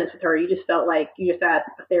 10 minutes with her, you just felt like you just had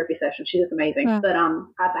a therapy session. She's just amazing. Wow. But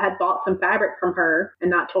I had bought some fabric from her and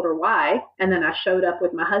not told her why, and then I showed up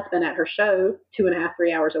with my husband at her show 2.5,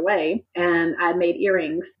 3 hours away, and I made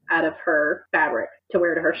earrings out of her fabric to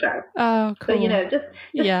wear to her show. Oh, cool. So, just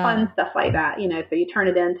fun stuff like that, so you turn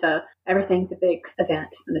it into everything's a big event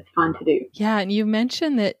and it's fun to do. Yeah. And you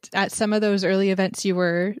mentioned that at some of those early events you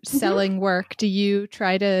were selling work. Do you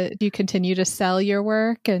continue to sell your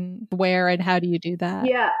work, and where and how do you do that?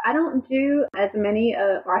 Yeah, I don't do as many,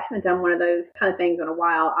 I haven't done one of those kind of things in a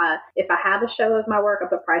while. If I have a show of my work, I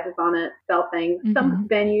put prices on it, sell things. Some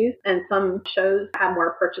venues and some shows have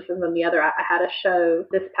more purchases than the other. I had a show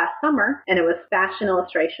this past summer and it was fashion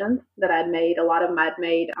illustrations that I'd made. A lot of them I'd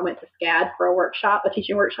made. I went to SCAD for a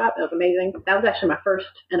teaching workshop. It was amazing. That was actually my first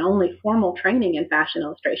and only formal training in fashion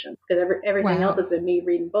illustration because everything else has been me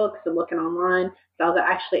reading books and looking online. So I was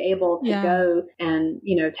actually able to go and,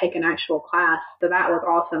 take an actual class. So that was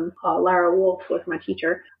awesome. Lara Wolf was my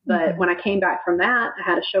teacher. But when I came back from that, I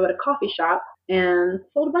had a show at a coffee shop and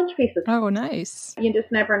sold a bunch of pieces. Oh, nice. You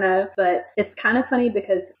just never know. But it's kind of funny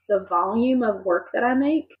because the volume of work that I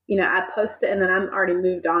make, I post it and then I'm already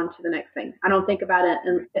moved on to the next thing. I don't think about it.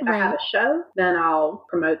 And if I have a show, then I'll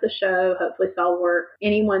promote the show, hopefully sell work.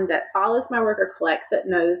 Anyone that follows my work or collects it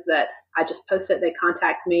knows that I just post it. They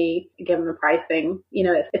contact me, give them the pricing.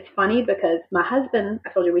 It's funny because my husband, I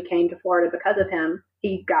told you we came to Florida because of him.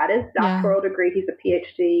 He got his doctoral degree. He's a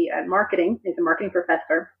PhD in marketing. He's a marketing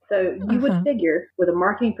professor. So you would figure with a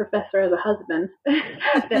marketing professor as a husband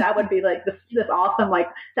that I would be like this awesome,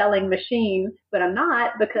 selling machine, but I'm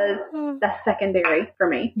not because that's secondary for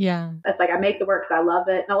me. Yeah. It's I make the work because I love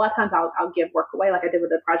it. And a lot of times I'll give work away like I did with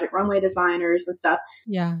the Project Runway designers and stuff.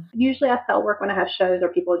 Yeah. Usually I sell work when I have shows or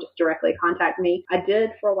people just directly contact me. I did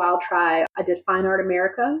for a while I did Fine Art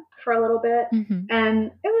America for a little bit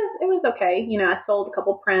and it was okay. I sold a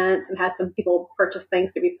couple prints and had some people purchase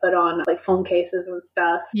things to be put on phone cases and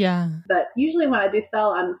stuff. Yeah. But usually when I do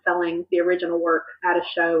sell, I'm selling the original work at a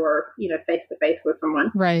show or, face to face with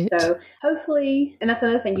someone. Right. So hopefully basically, and that's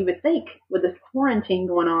another thing you would think with this quarantine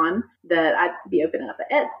going on that I'd be opening up an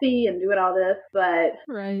Etsy and doing all this, but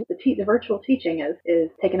Right. the virtual teaching is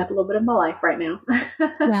taking up a little bit of my life right now.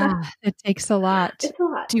 Yeah, it takes a lot. It's a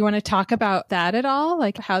lot. Do you want to talk about that at all?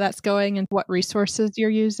 Like how that's going and what resources you're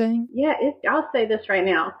using? Yeah, I'll say this right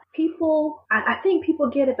now. I think people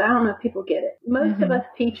get it, but I don't know if people get it. Most of us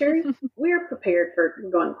teachers, we're prepared for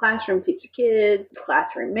going to the classroom, teach your kids,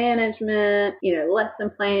 classroom management,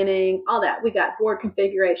 lesson planning, all that. We got board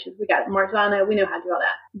configurations. We got Marzano. We know how to do all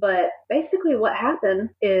that. But basically what happened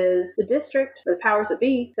is the district, or the powers that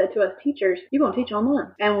be, said to us teachers, you're going to teach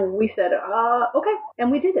online. And we said, okay.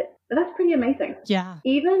 And we did it. And that's pretty amazing. Yeah.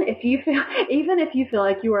 Even if you feel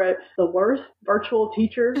like you are the worst virtual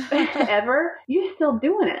teacher ever, you're still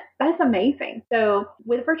doing it. That's amazing. So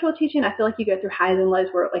with virtual teaching, I feel like you go through highs and lows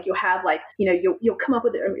where like you'll have like, you'll come up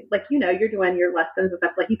with it. Like, you're doing your lessons and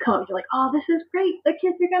stuff. Like you come up, you're like, oh, this is great. The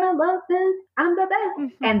kids are going to love this. I'm the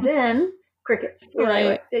best. And then crickets. You're Right.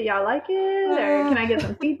 like, did y'all like it? Or can I get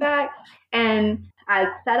some feedback? And I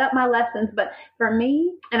set up my lessons, but for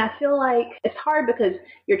me, and I feel like it's hard because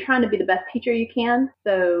you're trying to be the best teacher you can,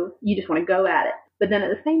 so you just want to go at it. But then at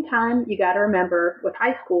the same time, you got to remember with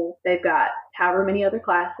high school, they've got however many other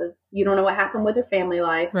classes. You don't know what happened with their family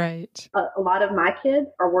life. Right. A lot of my kids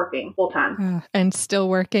are working full time. And still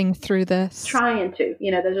working through this. Trying to.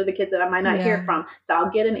 Those are the kids that I might not hear from. So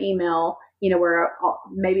I'll get an email, where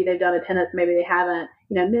maybe they've done attendance, maybe they haven't.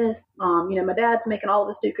 Miss, my dad's making all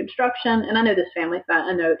this new construction, and I know this family, so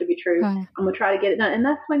I know it to be true. I'm going to try to get it done. And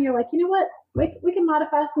that's when you're like, you know what? We can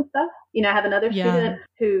modify some stuff. I have another student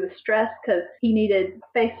who was stressed because he needed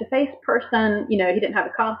face-to-face person. He didn't have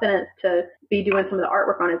the confidence to be doing some of the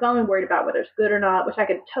artwork on his own, worried about whether it's good or not, which I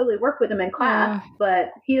could totally work with him in class,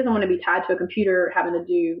 but he doesn't want to be tied to a computer having to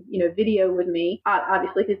do, video with me.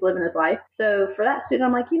 Obviously, he's living his life. So for that student,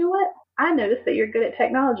 I'm like, you know what? I noticed that you're good at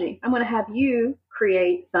technology. I'm going to have you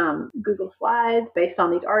create some Google Slides based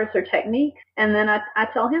on these artists or techniques. And then I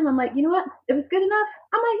tell him, I'm like, you know what? If it's good enough,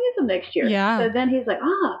 I might use them next year. Yeah. So then he's like,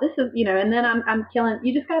 this is, and then I'm killing,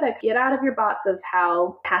 you just got to get out of your box of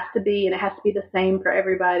how it has to be, and it has to be the same for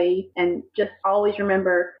everybody. And just always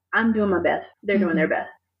remember, I'm doing my best. They're doing their best.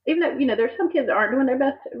 Even though, there's some kids that aren't doing their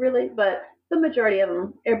best really, but the majority of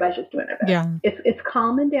them, everybody's just doing their best. Yeah. It's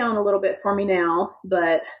calming down a little bit for me now,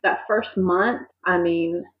 but that first month,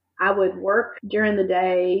 I would work during the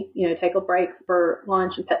day, take a break for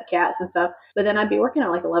lunch and pet the cats and stuff. But then I'd be working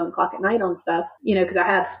at like 11 o'clock at night on stuff, because I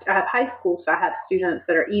have high school. So I have students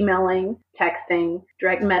that are emailing, texting,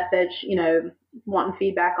 direct message, wanting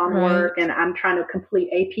feedback on work. And I'm trying to complete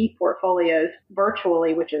AP portfolios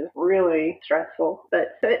virtually, which is really stressful.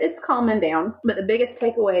 But so it's calming down. But the biggest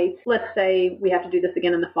takeaway, let's say we have to do this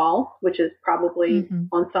again in the fall, which is probably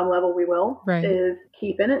on some level we will, is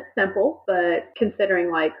keeping it simple, but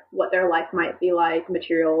considering like what their life might be like,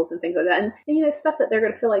 materials and things like that. And stuff that they're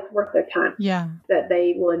going to feel like worth their time. Yeah. That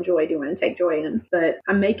they will enjoy doing and take joy in. But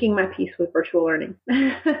I'm making my peace with virtual learning.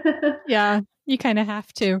 Yeah. You kind of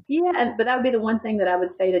have to. Yeah, but that would be the one thing that I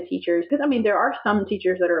would say to teachers. Because, there are some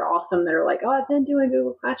teachers that are awesome that are like, oh, I've been doing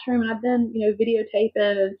Google Classroom and I've been, videotaping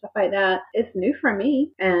and stuff like that. It's new for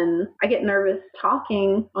me. And I get nervous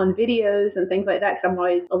talking on videos and things like that because I'm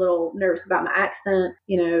always a little nervous about my accent.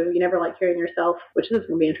 You never like hearing yourself, which is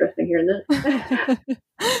going to be interesting hearing this.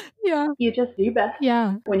 Yeah. You just do best.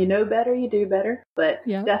 Yeah. When you know better, you do better. But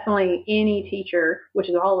definitely any teacher, which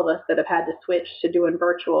is all of us that have had to switch to doing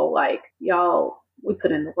virtual, like y'all, we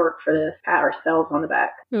put in the work for this, pat ourselves on the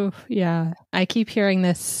back. Oof, yeah. I keep hearing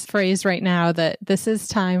this phrase right now that this is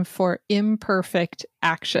time for imperfect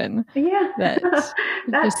action. Yeah.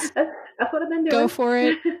 That's what I've been doing. Go for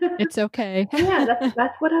it. It's okay. Yeah,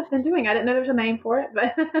 that's what I've been doing. I didn't know there was a name for it,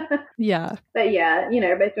 but yeah. But yeah,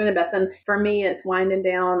 everybody's doing their best. And for me, it's winding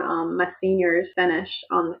down. My seniors finish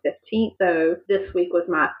on the 15th. So this week was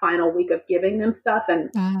my final week of giving them stuff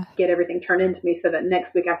and get everything turned into me so that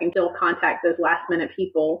next week I can still contact those last minute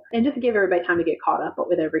people and just give everybody time to get caught up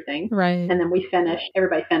with everything. Right. And then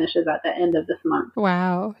everybody finishes at the end of this month.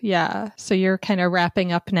 Wow. Yeah. So you're kind of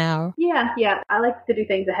wrapping up now. Yeah. I like to do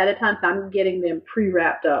things ahead of time. So I'm getting them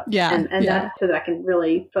pre-wrapped up. Yeah. And that's so that I can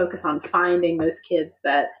really focus on finding those kids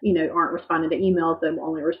that, aren't responding to emails, that will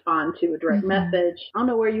only respond to a direct message. I don't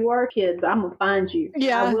know where you are, kids, but I'm going to find you.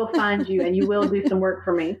 Yeah. I will find you and you will do some work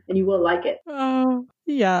for me and you will like it. Oh,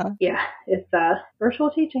 yeah. Yeah. It's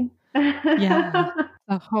virtual teaching. Yeah.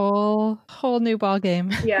 A whole new ball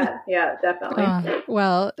game. Yeah, definitely.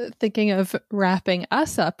 Well, thinking of wrapping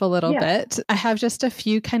us up a little bit, I have just a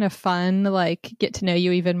few kind of fun, like get to know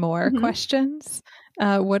you even more questions.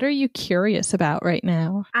 What are you curious about right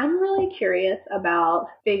now? I'm really curious about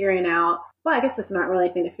figuring out well, I guess it's not really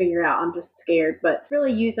anything to figure out. I'm just scared, but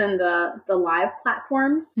really using the live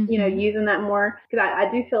platforms, using that more. Because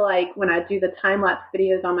I do feel like when I do the time-lapse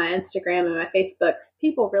videos on my Instagram and my Facebook,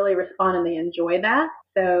 people really respond and they enjoy that.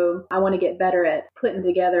 So I want to get better at putting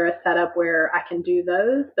together a setup where I can do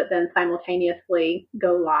those, but then simultaneously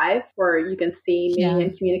go live where you can see me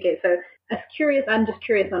and communicate. So I'm just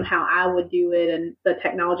curious on how I would do it and the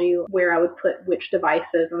technology where I would put which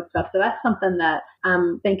devices and stuff. So that's something that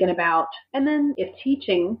I'm thinking about. And then if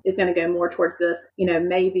teaching is going to go more towards this,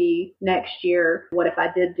 maybe next year, what if I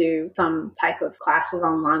did do some type of classes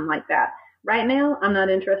online like that? Right now, I'm not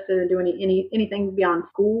interested in doing anything beyond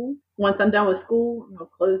school. Once I'm done with school, I'll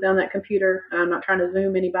close down that computer. I'm not trying to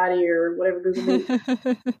Zoom anybody or whatever Google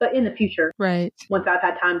Meet. But in the future, right? Once I've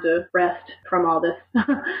had time to rest from all this,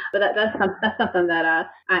 but that's something that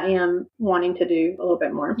I am wanting to do a little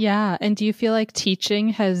bit more. Yeah, and do you feel like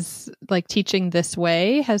teaching this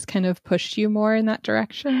way has kind of pushed you more in that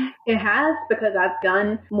direction? It has, because I've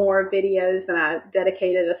done more videos and I've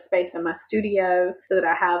dedicated a space in my studio so that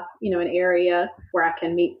I have an area where I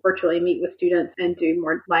can virtually meet with students and do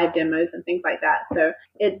more live demos and things like that. So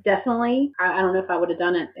it definitely, I don't know if I would have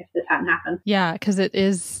done it if this hadn't happened. Yeah,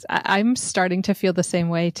 because I'm starting to feel the same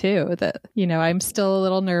way too, that, I'm still a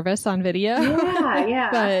little nervous on video. Yeah.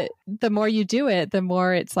 But the more you do it, the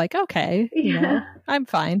more it's like, okay, I'm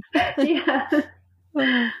fine. Yeah.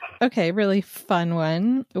 Okay, really fun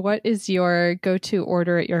one. What is your go-to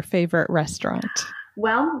order at your favorite restaurant?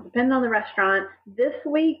 Well, depending on the restaurant, this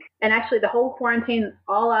week, and actually the whole quarantine,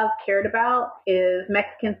 all I've cared about is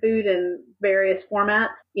Mexican food in various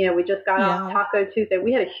formats. We just got off Taco Tuesday.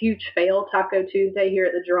 We had a huge failed Taco Tuesday here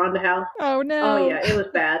at the Geronda House. Oh, no. Oh, yeah, it was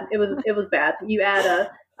bad. It was bad. You add a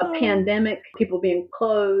pandemic, people being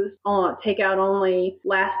closed, on takeout only,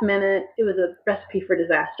 last minute. It was a recipe for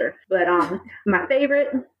disaster. But my favorite,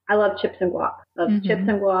 I love chips and guac. I love chips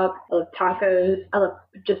and guac. I love tacos. I love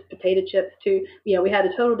just potato chips too. Yeah, we had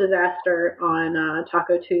a total disaster on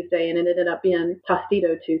Taco Tuesday, and it ended up being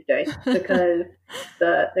Tostito Tuesday because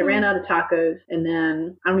they ran out of tacos, and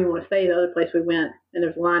then I don't even want to say the other place we went, and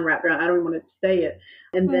there's a line wrapped around. I don't even want to say it.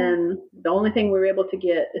 And then the only thing we were able to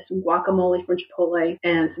get is some guacamole from Chipotle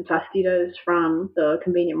and some Tostitos from the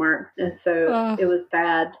Convenient Mart. And so it was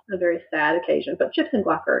sad, a very sad occasion. But chips and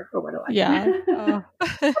guac are what I like. Yeah.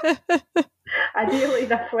 Ideally,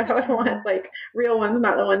 that's what I would want, like real ones,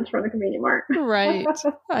 not the ones from the Convenient Mart. Right.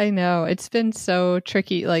 I know. It's been so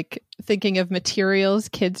tricky, like thinking of materials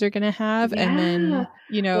kids are going to have. And then,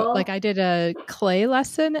 like I did a clay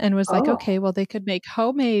lesson and was like, okay, well, they could make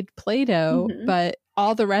homemade Play-Doh, but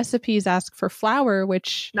all the recipes ask for flour,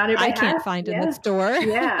 which I can't find in the store.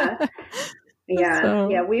 Yeah.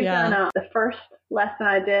 Yeah. We've done the first lesson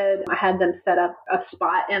I did, I had them set up a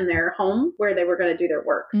spot in their home where they were going to do their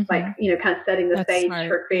work, like, kind of setting the stage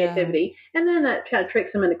for creativity. And then that kind of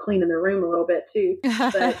tricks them into cleaning the room a little bit too.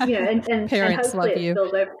 But, and parents hopefully love it you.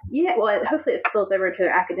 spills over. Yeah, well, hopefully it spills over into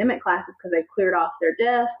their academic classes because they cleared off their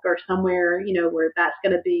desk or somewhere, where that's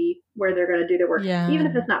going to be where they're going to do their work. Yeah. Even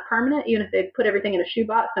if it's not permanent, even if they put everything in a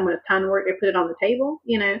shoebox, and when it's time to work, they put it on the table,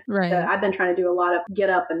 Right. So I've been trying to do a lot of get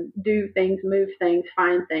up and do things, move things,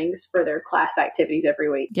 find things for their class activities every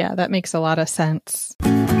week. Yeah, that makes a lot of sense.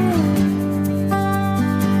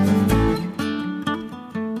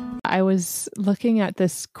 I was looking at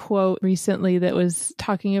this quote recently that was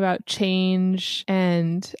talking about change,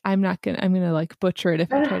 and I'm going to like butcher it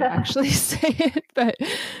if I try to actually say it, but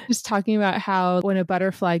just talking about how when a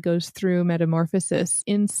butterfly goes through metamorphosis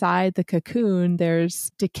inside the cocoon,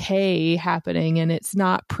 there's decay happening and it's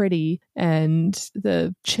not pretty. And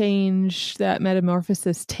the change that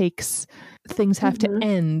metamorphosis takes, things have to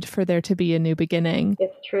end for there to be a new beginning.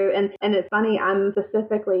 It's true. And it's funny, I'm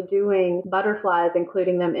specifically doing butterflies,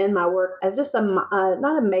 including them in my work as just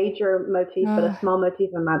not a major motif, but a small motif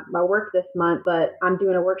in my work this month. But I'm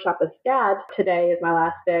doing a workshop with SCAD. Today is my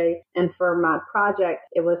last day. And for my project,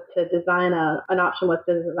 it was to design an option was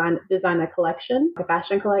to design a collection, a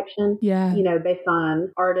fashion collection, based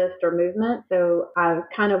on artist or movement. So I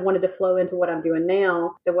kind of wanted to flow into what I'm doing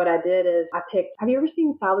now. So what I did is I picked, have you ever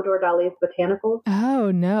seen Salvador Dali's Botanicals?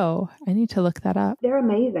 Oh, no. I need to look that up. They're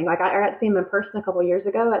amazing. Like I got to see them in person a couple years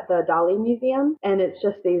ago at the Dali Museum. And it's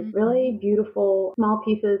just these really beautiful small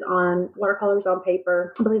pieces on watercolors on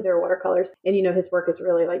paper. I believe they're watercolors. And, his work is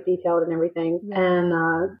really like detailed and everything. Yeah. And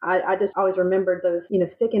I just always remembered those,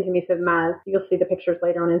 sticking to me. So you'll see the pictures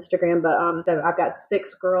later on Instagram. But so I've got 6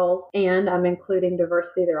 girls and I'm including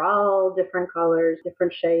diversity. They're all different colors,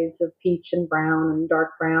 different shades of peach and brown and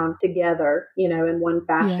dark brown together, in one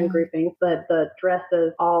fashion grouping. but the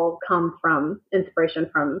dresses all come from inspiration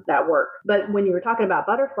from that work. But when you were talking about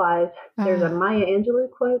butterflies, there's a Maya Angelou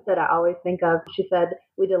quote that I always think of. She said,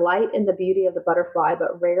 "We delight in the beauty of the butterfly,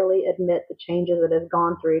 but rarely admit the changes it has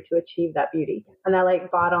gone through to achieve that beauty." And I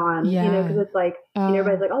like bought on, because it's like,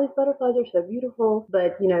 everybody's like, "Oh, these butterflies are so beautiful,"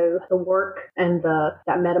 but the work and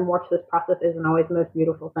that metamorphosis process isn't always the most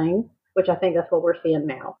beautiful thing. Which I think that's what we're seeing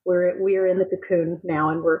now. We're in the cocoon now,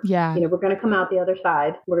 and we're we're going to come out the other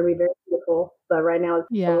side. We're going to be very beautiful, but right now it's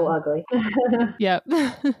a little ugly. Yep.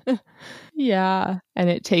 Yeah. And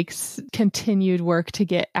it takes continued work to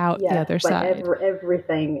get out the other side.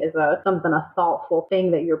 Everything is a thoughtful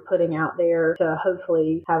thing that you're putting out there to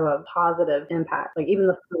hopefully have a positive impact, like even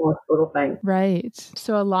the smallest little thing. Right.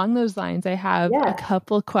 So along those lines, I have a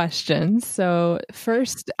couple questions. So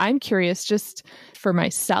first, I'm curious just for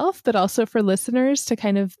myself, but also for listeners to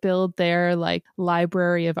kind of build their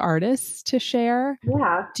library of artists to share.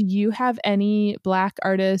 Yeah. Do you have any Black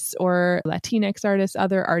artists or Latinx artists,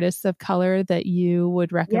 other artists of color that you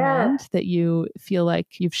would recommend that you feel like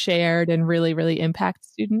you've shared and really, really impact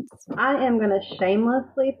students? I am going to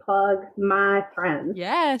shamelessly plug my friends.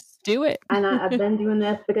 Yes, do it. And I've been doing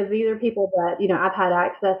this because these are people that, I've had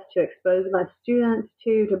access to expose my students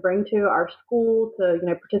to bring to our school, to,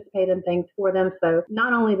 participate in things for them. So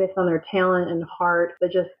not only based on their talent and heart,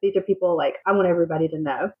 but just these are people I want everybody to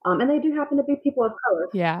know. And they do happen to be people of color.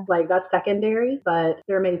 Yeah. That's secondary, but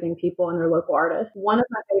they're amazing people and they're local artists. One of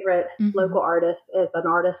my favorite local artists is an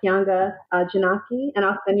artist, Kianga Janaki, and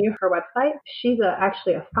I'll send you her website. She's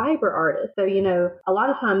actually a fiber artist. So, a lot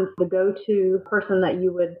of times the go-to person that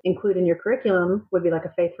you would include in your curriculum would be like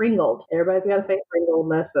a Faith Ringgold. Everybody's got a Faith Ringgold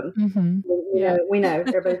lesson. We know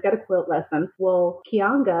everybody's got a quilt lesson. Well,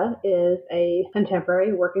 Kianga is a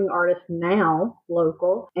contemporary working artist now,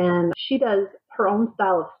 local, and she does her own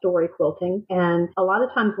style of story quilting. And a lot of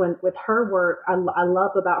times with her work, I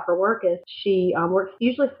love about her work is she works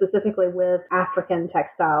usually specifically with African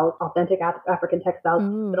textiles, authentic African textiles.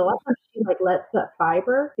 But a lot of times she lets that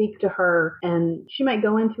fiber speak to her, and she might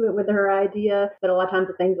go into it with her idea, but a lot of times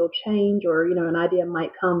the things will change, or, an idea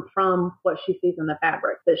might come from what she sees in the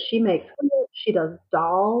fabric. But she makes quilts, she does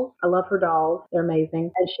dolls. I love her dolls. They're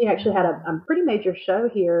amazing. And she actually had a pretty major show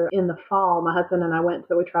here in the fall. My husband and I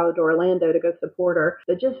we traveled to Orlando to go support her.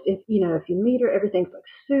 But just if you meet her, everything's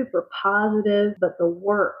super positive, but the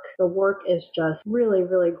work is just really,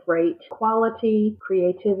 really great quality,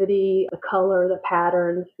 creativity, the color, the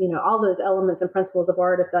patterns, all those elements and principles of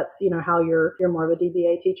art. If that's, how you're more of a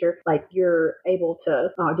DBA teacher, you're able to,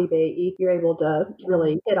 DBAE, you're able to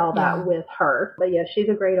really hit all that with her. But yeah, she's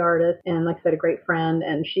a great artist and like I said, a great friend,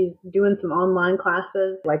 and she's doing some online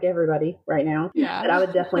classes like everybody right now. Yeah. But I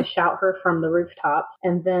would definitely shout her from the rooftops.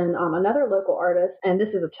 And then another local artist, and this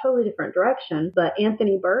is a totally different direction, but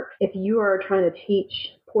Anthony Burke, if you are trying to teach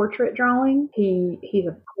portrait drawing, he's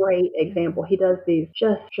a great example. He does these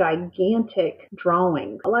just gigantic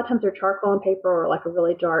drawings. A lot of times they're charcoal and paper or a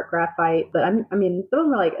really dark graphite, but some of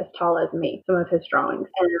them are as tall as me, some of his drawings.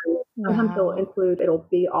 And sometimes it'll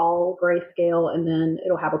be all grayscale, and then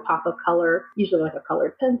it'll have a pop of color, usually a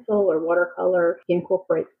colored pencil or watercolor. He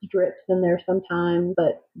incorporates drips in there sometimes,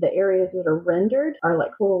 but the areas that are rendered are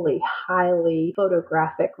fully highly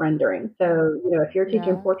photographic rendering. So, if you're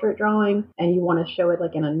teaching portrait drawing and you want to show it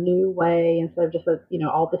in a new way instead of just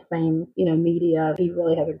all the same media, he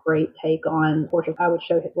really has a great take on portraits. I would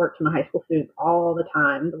show his work to my high school students all the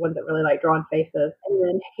time, the ones that really like drawing faces. And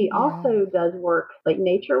then he also does work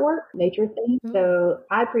nature things. So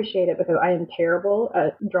I appreciate it because I am terrible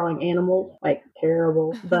at drawing animals,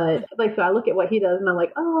 terrible. But so I look at what he does and I'm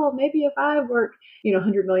like, oh, maybe if I worked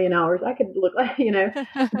 100 million hours, I could look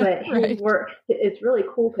but his work, it's really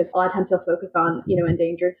cool because a lot of times he'll focus on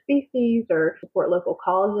endangered species or support local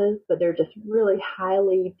causes, but they're just really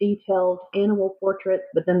highly detailed animal portraits,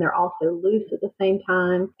 but then they're also loose at the same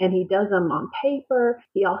time. And he does them on paper.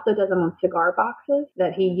 He also does them on cigar boxes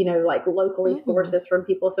that he locally sources from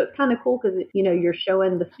people. So it's kind of cool because you're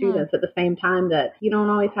showing the students at the same time that you don't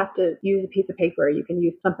always have to use a piece of paper. You can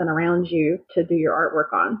use something around you to do your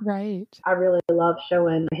artwork on. Right. I really love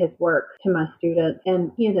showing his work to my students.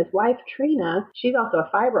 And he and his wife, Trina, she's also a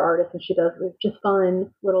fiber artist, and she does just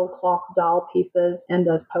fun little cloth doll pieces and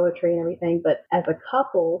does poetry and everything. But as a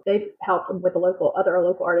couple, they've helped with other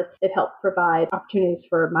local artists. They've helped provide opportunities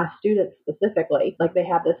for my students specifically. They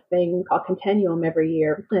have this thing called Continuum every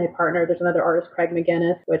year. And they partner. There's another artist, Craig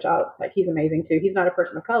McGinnis, which he's amazing too. He's not a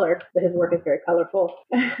person of color, but his work is very colorful.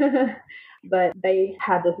 but they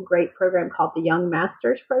had this great program called the Young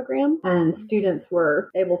Masters Program, and students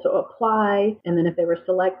were able to apply, and then if they were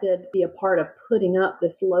selected, be a part of putting up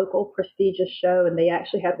this local prestigious show, and they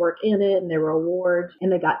actually had work in it, and there were awards,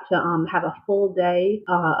 and they got to have a full day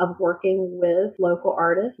of working with local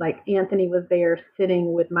artists. Like Anthony was there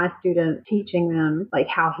sitting with my students, teaching them like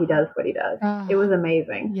how he does what he does. It was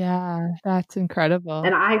amazing. Yeah, that's incredible.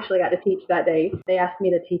 And I actually got to teach that day. They asked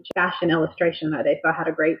me to teach fashion illustration that day, so I had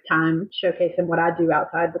a great time showcasing what I do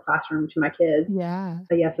outside the classroom to my kids. Yeah.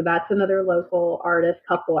 So that's another local artist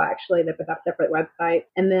couple actually that put out a separate website.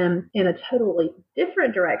 And then in a totally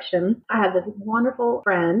different direction, I have this wonderful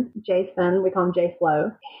friend, Jason. We call him J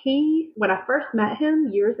Flo. When I first met him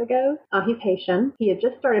years ago, he's Haitian. He had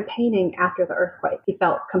just started painting after the earthquake. He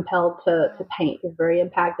felt compelled to paint. He was very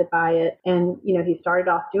impacted by it. And, he started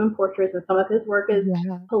off doing portraits, and some of his work is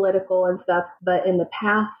political and stuff. But in the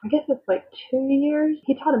past, I guess it's like 2 years,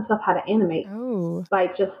 he taught himself how to animate. Oh.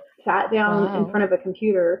 Like just sat down in front of a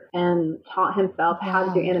computer and taught himself how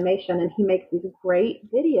to do animation. And he makes these great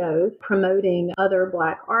videos promoting other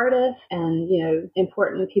Black artists and,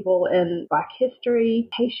 important people in Black history,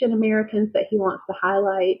 Haitian Americans that he wants to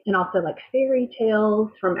highlight, and also like fairy tales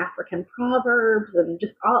from African proverbs and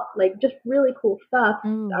just really cool stuff.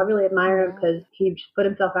 I really admire him because he just put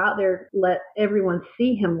himself out there, let everyone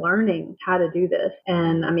see him learning how to do this.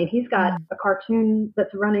 And I mean, he's got a cartoon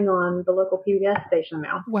that's running on the local PBS station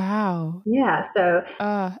now. Wow. Yeah. So,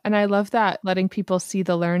 and I love that, letting people see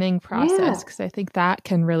the learning process, because I think that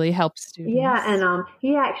can really help students. Yeah. And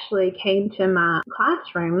he actually came to my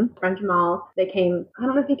classroom, friend Jamal. They came, I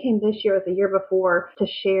don't know if he came this year or the year before, to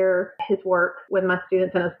share his work with my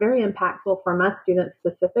students. And it was very impactful for my students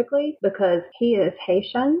specifically because he is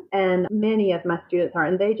Haitian and many of my students are.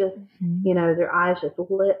 And they just, their eyes just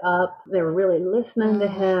lit up. They were really listening to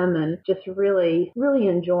him and just really, really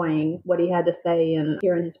enjoying what he had to say and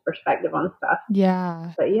hearing his perspective on stuff.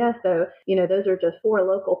 Yeah. But so, those are just 4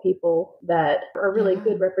 local people that are really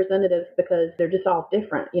good representatives because they're just all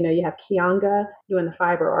different. You have Kianga doing the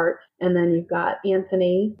fiber arts, and then you've got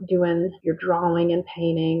Anthony doing your drawing and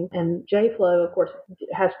painting, and J Flo, of course,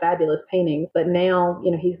 has fabulous paintings, but now,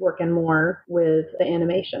 he's working more with the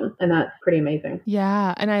animation, and that's pretty amazing.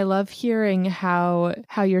 Yeah. And I love hearing how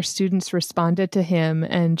your students responded to him,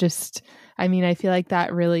 and just, I feel like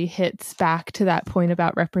that really hits back to that point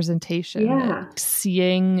about representation. Yeah.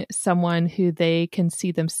 Seeing someone who they can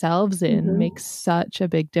see themselves in makes such a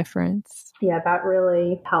big difference. Yeah, that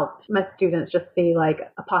really helped my students just see like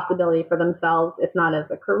a possibility for themselves, if not as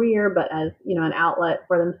a career, but as, an outlet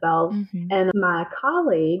for themselves. And my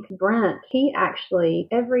colleague, Brent, he actually,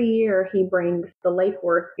 every year he brings the Lake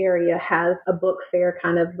Worth area has a book fair,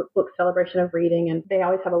 kind of book celebration of reading, and they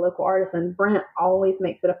always have a local artist, and Brent always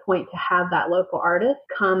makes it a point to have that local artist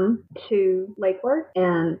come to Lake Worth.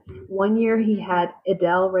 And one year he had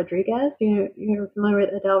Adele Rodriguez. You're familiar with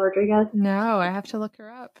Adele Rodriguez? No, I have to look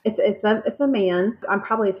her up. It's a man. I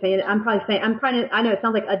know it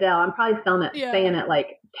sounds like Adele. I'm probably saying it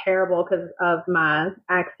like terrible because of my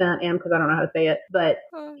accent and because I don't know how to say it, but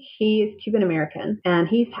he's Cuban American, and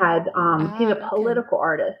he's had he's a political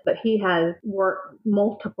artist, but he has worked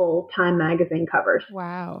multiple Time magazine covers.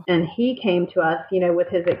 Wow. And he came to us, with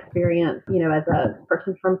his experience, as a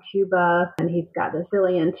person from Cuba, and he's got this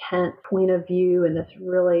really intense point of view and this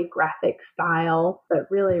really graphic style, but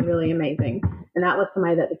really, really amazing. And that was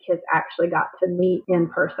somebody that the kids actually got to meet in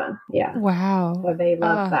person. Yeah. Wow. So they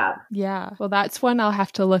love that. Yeah. Well, that's one I'll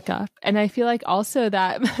have to look up. And I feel like also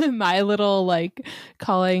that my little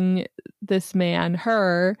calling this man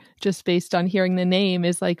her just based on hearing the name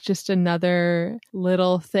is like just another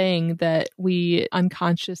little thing that we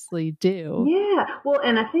unconsciously do. Yeah. Well,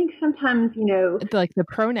 and I think sometimes, like the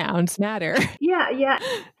pronouns matter. Yeah.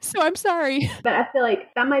 So I'm sorry. But I feel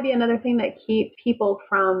like that might be another thing that keeps people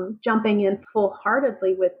from jumping in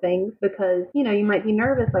full-heartedly with things because, you might be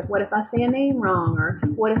nervous. Like, what if I say a name wrong? Or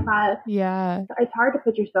what if it's hard to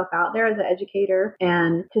put yourself out there as an educator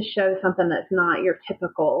and to show something that's not your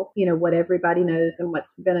typical, what everybody knows and what's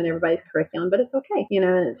been in everybody's curriculum, but it's okay,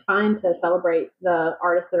 and it's fine to celebrate the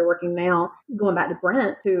artists that are working now. Going back to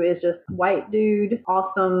Brent, who is just white dude,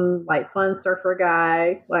 awesome, fun surfer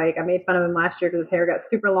guy. I made fun of him last year because his hair got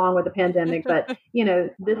super long with the pandemic, but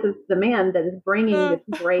this is the man that is bringing this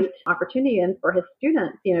great opportunity in for his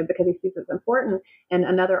students, because he sees it's important. And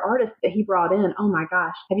another artist that he brought in, oh my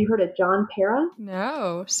gosh, have you heard of John Para?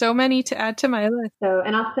 No, so many to add to my list. So,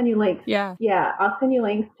 and I'll send you links. Yeah, I'll send you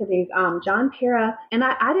links to these. John Para, and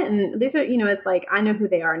I didn't. These are, it's like I know who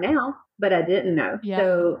they are now, but I didn't know.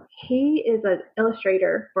 So he is an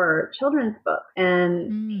illustrator for children's books,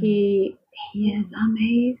 and he He is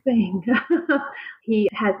amazing. He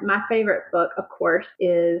has my favorite book, of course,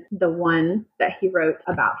 is the one that he wrote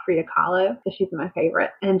about Frida Kahlo, because she's my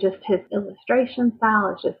favorite. And just his illustration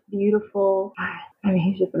style is just beautiful. I mean,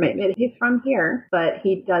 he's just amazing. He's from here, but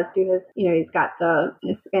he does do his, he's got the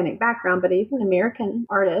Hispanic background, but he's an American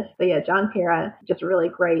artist. But yeah, John Pera, just a really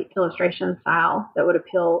great illustration style that would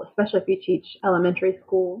appeal, especially if you teach elementary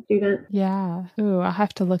school students. Yeah. Ooh, I'll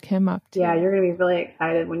have to look him up too. Yeah, you're going to be really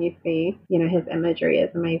excited when you see, his imagery is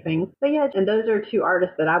amazing. But yeah, and those are two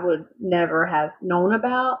artists that I would never have known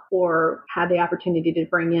about or had the opportunity to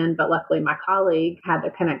bring in. But luckily my colleague had the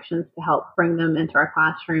connections to help bring them into our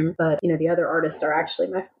classroom. But, the other artists are actually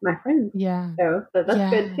my friends. Yeah. So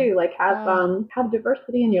that's good too. Like have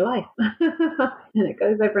diversity in your life and it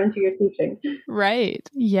goes over into your teaching. Right.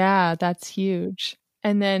 Yeah, that's huge.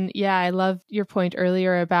 And then, I love your point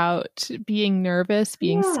earlier about being nervous,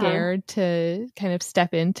 being scared to kind of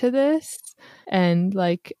step into this. And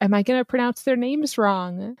like, am I going to pronounce their names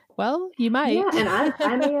wrong? Well, you might. Yeah, and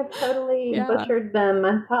I may have totally butchered them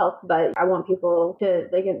myself, but I want people to,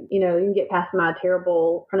 they can, you can get past my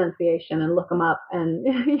terrible pronunciation and look them up and,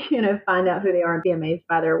 find out who they are and be amazed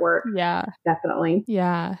by their work. Yeah. Definitely.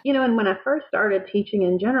 Yeah. And when I first started teaching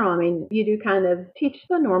in general, I mean, you do kind of teach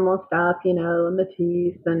the normal stuff,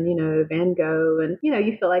 Matisse and, Van Gogh, and,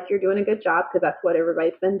 you feel like you're doing a good job because that's what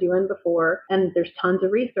everybody's been doing before. And there's tons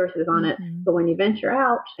of resources on it. But when you venture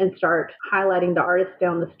out and start highlighting the artists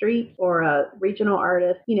down the street or a regional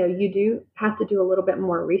artist, you do have to do a little bit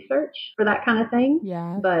more research for that kind of thing.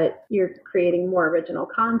 Yeah. But you're creating more original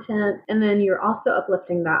content. And then you're also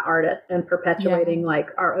uplifting that artist and perpetuating like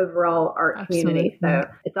our overall art community. So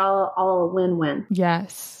it's all a win-win.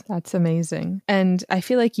 Yes, that's amazing. And I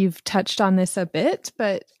feel like you've touched on this a bit,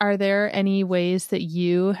 but are there any ways that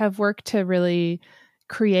you have worked to really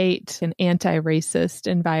create an anti-racist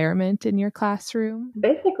environment in your classroom?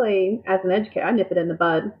 Basically, as an educator, I nip it in the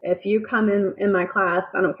bud. If you come in my class,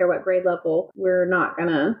 I don't care what grade level, we're not going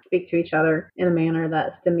to speak to each other in a manner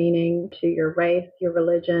that's demeaning to your race, your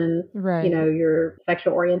religion, your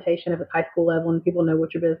sexual orientation if it's high school level and people know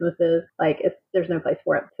what your business is. Like, there's no place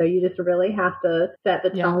for it. So you just really have to set the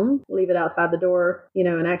tone, leave it outside the door,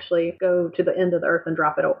 and actually go to the end of the earth and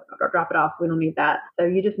drop it off. We don't need that. So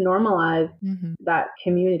you just normalize that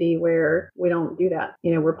community where we don't do that.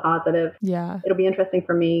 We're positive. Yeah. It'll be interesting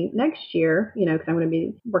for me next year, because I'm going to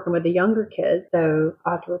be working with the younger kids. So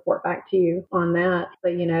I'll have to report back to you on that.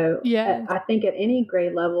 But, I think at any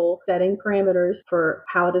grade level, setting parameters for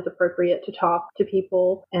how it is appropriate to talk to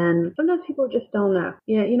people. And sometimes people just don't know.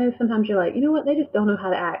 Sometimes you're like, you know what? They just don't know how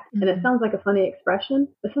to act. And it sounds like a funny expression,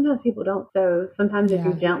 but sometimes people don't. So sometimes if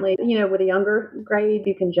you gently, with a younger grade,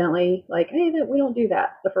 you can gently like, hey, we don't do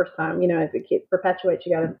that the first time, as a kid perpetuates,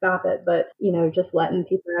 you got to stop it. But, just letting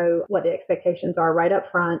people know what the expectations are right up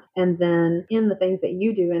front. And then in the things that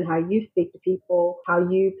you do and how you speak to people, how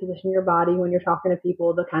you position your body when you're talking to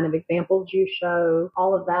people, the kind of examples you show,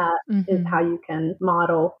 all of that is how you can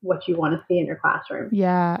model what you want to see in your classroom.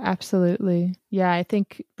 Yeah, absolutely. Yeah, I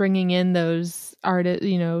think bringing in those artists,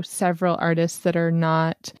 several artists that are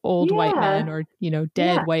not old white men or,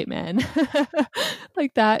 dead white men,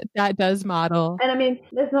 like that does model. And I mean,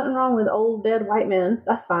 there's nothing wrong with old dead white men.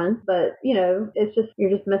 That's fine. But, it's just, you're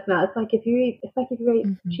just missing out. It's like if you eat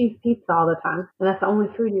cheese pizza all the time and that's the only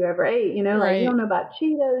food you ever ate, like you don't know about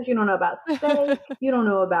Cheetos, you don't know about steak, you don't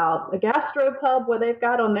know about a gastropub, what they've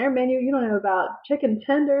got on their menu, you don't know about chicken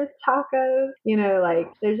tenders, tacos, like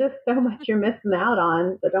there's just so much you're missing out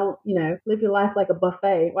on. So don't, live your life like a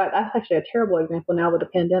buffet. Well, that's actually a terrible example now with the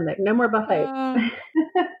pandemic. No more buffets.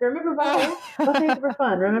 Remember buffets? Buffets were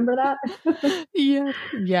fun. Remember that?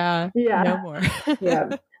 Yeah. No more.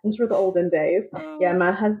 Yeah. Those were the olden days. Yeah,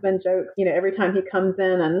 my husband jokes, every time he comes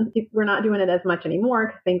in, and we're not doing it as much anymore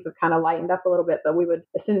because things have kind of lightened up a little bit, but we would,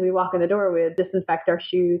 as soon as we walk in the door, we would disinfect our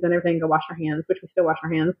shoes and everything, go wash our hands, which we still wash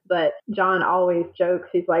our hands. But John always jokes,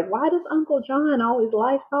 he's like, why does Uncle John always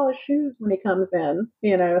Lysol his shoes when he comes in?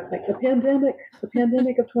 It's like the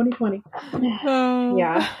pandemic of 2020.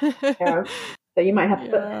 Yeah. So you might have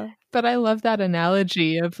to. But I love that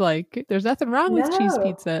analogy of like, there's nothing wrong with cheese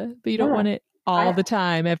pizza, but you don't want it all the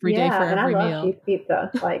time, every day for every meal. Yeah, and I love cheese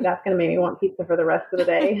pizza. Like, that's going to make me want pizza for the rest of the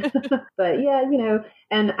day. But yeah,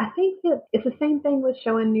 and I think that it's the same thing with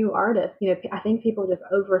showing new artists. I think people just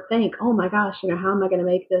overthink, oh my gosh, how am I going to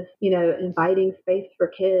make this, inviting space for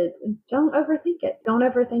kids? And don't overthink it. Don't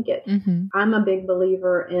overthink it. I'm a big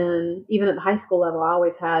believer in, even at the high school level, I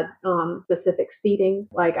always had specific seating.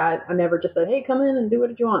 Like I never just said, hey, come in and do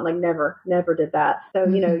what you want. Like never did that. So,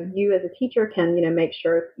 you as a teacher can, make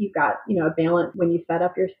sure you've got, a balance silent when you set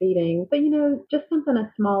up your seating. But, just something as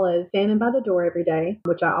small as standing by the door every day,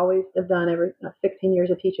 which I always have done every 16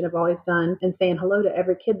 years of teaching, I've always done, and saying hello to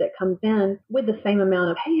every kid that comes in with the same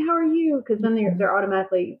amount of, hey, how are you? Because then they're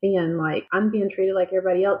automatically seeing, like, I'm being treated like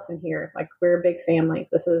everybody else in here. Like, we're a big family.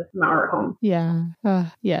 This is my art home. Yeah.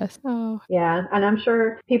 Yes. Oh. Yeah. And I'm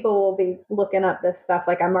sure people will be looking up this stuff.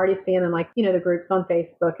 Like, I'm already seeing in, like, the groups on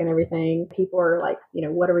Facebook and everything. People are like,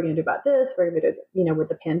 what are we going to do about this? We're going to do, with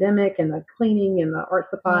the pandemic and the cleaning and the art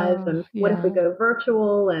supplies. And what if we go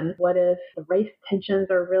virtual? And what if the race tensions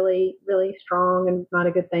are really, really strong and not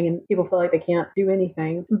a good thing? And people feel like they can't do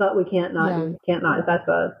anything, but we can't not. That's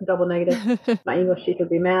a double negative. My English teacher would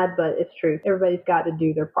be mad, but it's true. Everybody's got to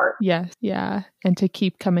do their part. Yes. Yeah. And to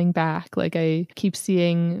keep coming back. Like, I keep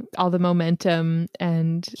seeing all the momentum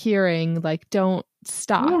and hearing, like, don't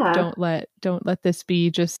stop. Yeah. Don't let this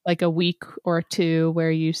be just like a week or two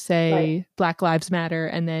where you say Black Lives Matter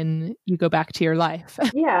and then you go back to your life.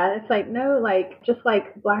 Yeah. It's like, no, like, just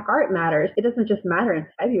like Black art matters. It doesn't just matter in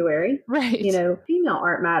February. Right. Female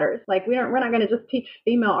art matters. Like, we're not going to just teach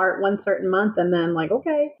female art one certain month and then, like,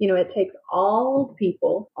 okay, it takes all the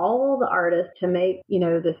people, all the artists to make,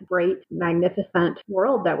 this great, magnificent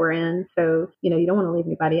world that we're in. So, you don't want to leave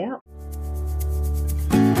anybody out.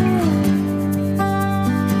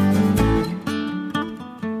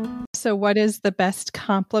 So what is the best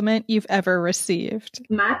compliment you've ever received?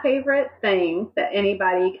 My favorite thing that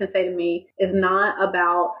anybody can say to me is not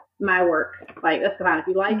about my work. Like, that's fine. If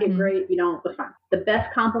you like it, great. If you don't, that's fine. The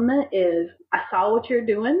best compliment is, I saw what you're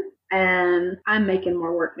doing and I'm making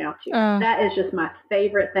more work now too. That is just my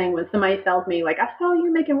favorite thing when somebody tells me, like, I saw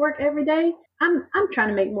you making work every day. I'm trying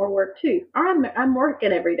to make more work too. Or I'm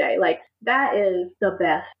working every day. Like, that is the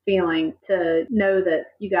best feeling, to know that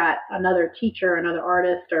you got another teacher, another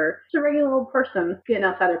artist, or just a regular old person getting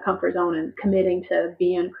outside their comfort zone and committing to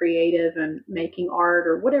being creative and making art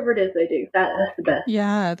or whatever it is they do. That's the best.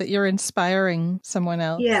 Yeah, that you're inspiring someone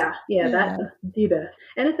else. Yeah, that's the best.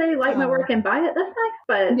 And if they like my work and buy it, that's nice.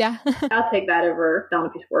 But I'll take that over selling a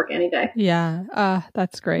piece of work any day. Yeah,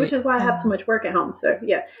 that's great. Which is why I have so much work at home. So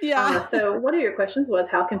yeah. So one of your questions was,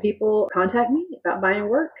 how can people contact me about buying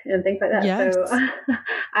work and things like that? Yes. So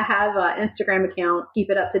I have an Instagram account. Keep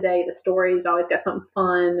it up to date. The stories always got something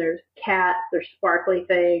fun. There's cats. There's sparkly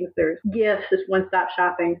things. There's gifts. There's one-stop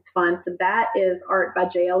shopping. It's fun. So that is Art by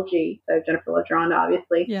JLG. So Jennifer Love Geronda,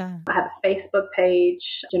 obviously. Yeah. I have a Facebook page,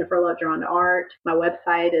 Jennifer Love Geronda Art. My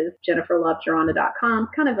website is jenniferlovegeronda.com.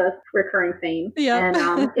 Kind of a recurring theme. Yeah. And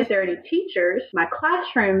if there are any teachers, my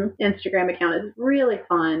classroom Instagram account is really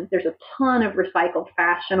fun. There's a ton of recycled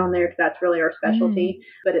fashion on there because that's really our specialty.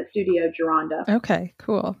 But it's Studio Geronda. Okay,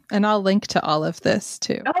 cool. And I'll link to all of this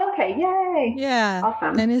too. Oh, okay. Yay. Yeah.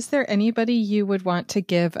 Awesome. And is there anybody you would want to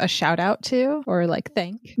give a shout out to or like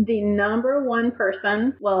thank? The number one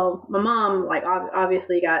person, well, my mom, like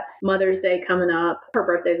obviously got Mother's Day coming up. Her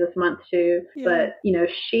birthday's this month too. Yeah. But,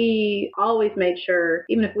 she always made sure,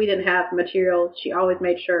 even if we didn't have materials, she always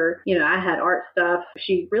made sure, I had art stuff.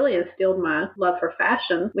 She really instilled my love for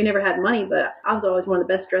fashion. We never had money, but I was always one of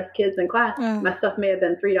the best dressed kids in class. My stuff may have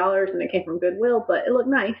been $3 and it came from Goodwill, but it looked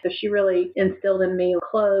nice. So she really instilled in me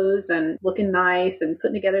clothes and looking nice and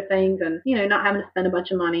putting together things and, not having to spend a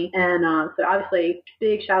bunch of money. And so obviously,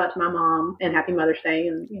 big shout out to my mom and happy Mother's Day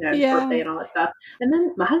and, birthday and all that stuff. And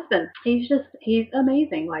then my husband, he's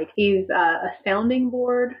amazing. Like, he's a sounding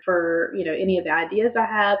board for, any of the ideas I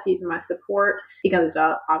have. He's my support. He goes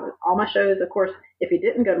to all my shows. Of course, if he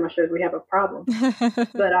didn't go to my shows, we have a problem. But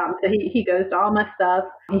so he goes to all my stuff.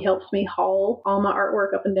 He helps me haul all my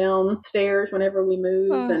artwork up and down stairs whenever we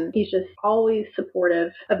move. And he's just always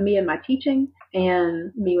supportive of me and my teaching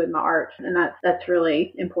and me with my art. And that's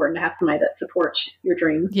really important to have somebody that supports your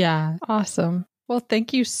dreams. Yeah. Awesome. Well,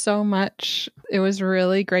 thank you so much. It was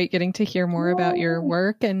really great getting to hear more about your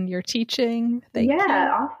work and your teaching. Thank you.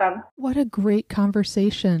 Awesome. What a great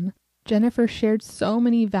conversation. Jennifer shared so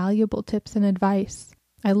many valuable tips and advice.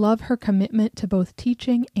 I love her commitment to both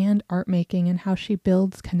teaching and art making and how she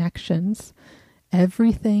builds connections.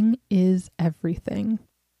 Everything is everything.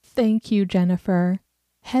 Thank you, Jennifer.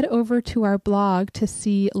 Head over to our blog to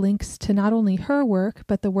see links to not only her work,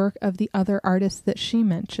 but the work of the other artists that she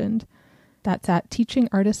mentioned. That's at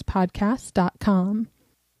teachingartistpodcast.com.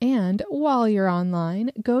 And while you're online,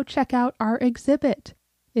 go check out our exhibit.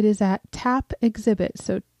 It is at TAP Exhibit,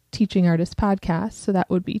 so Teaching Artist Podcast. So that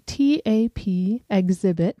would be TAP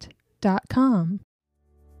exhibit.com.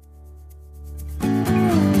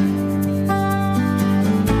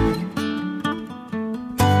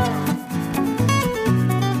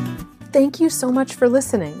 Thank you so much for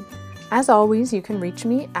listening. As always, you can reach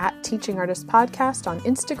me at Teaching Artist Podcast on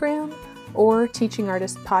Instagram or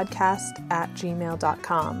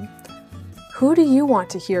teachingartistpodcast@gmail.com. Who do you want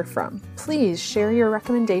to hear from? Please share your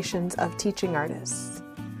recommendations of teaching artists.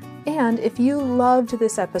 And if you loved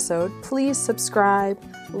this episode, please subscribe,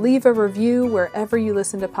 leave a review wherever you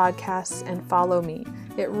listen to podcasts, and follow me.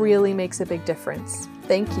 It really makes a big difference.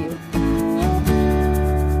 Thank you.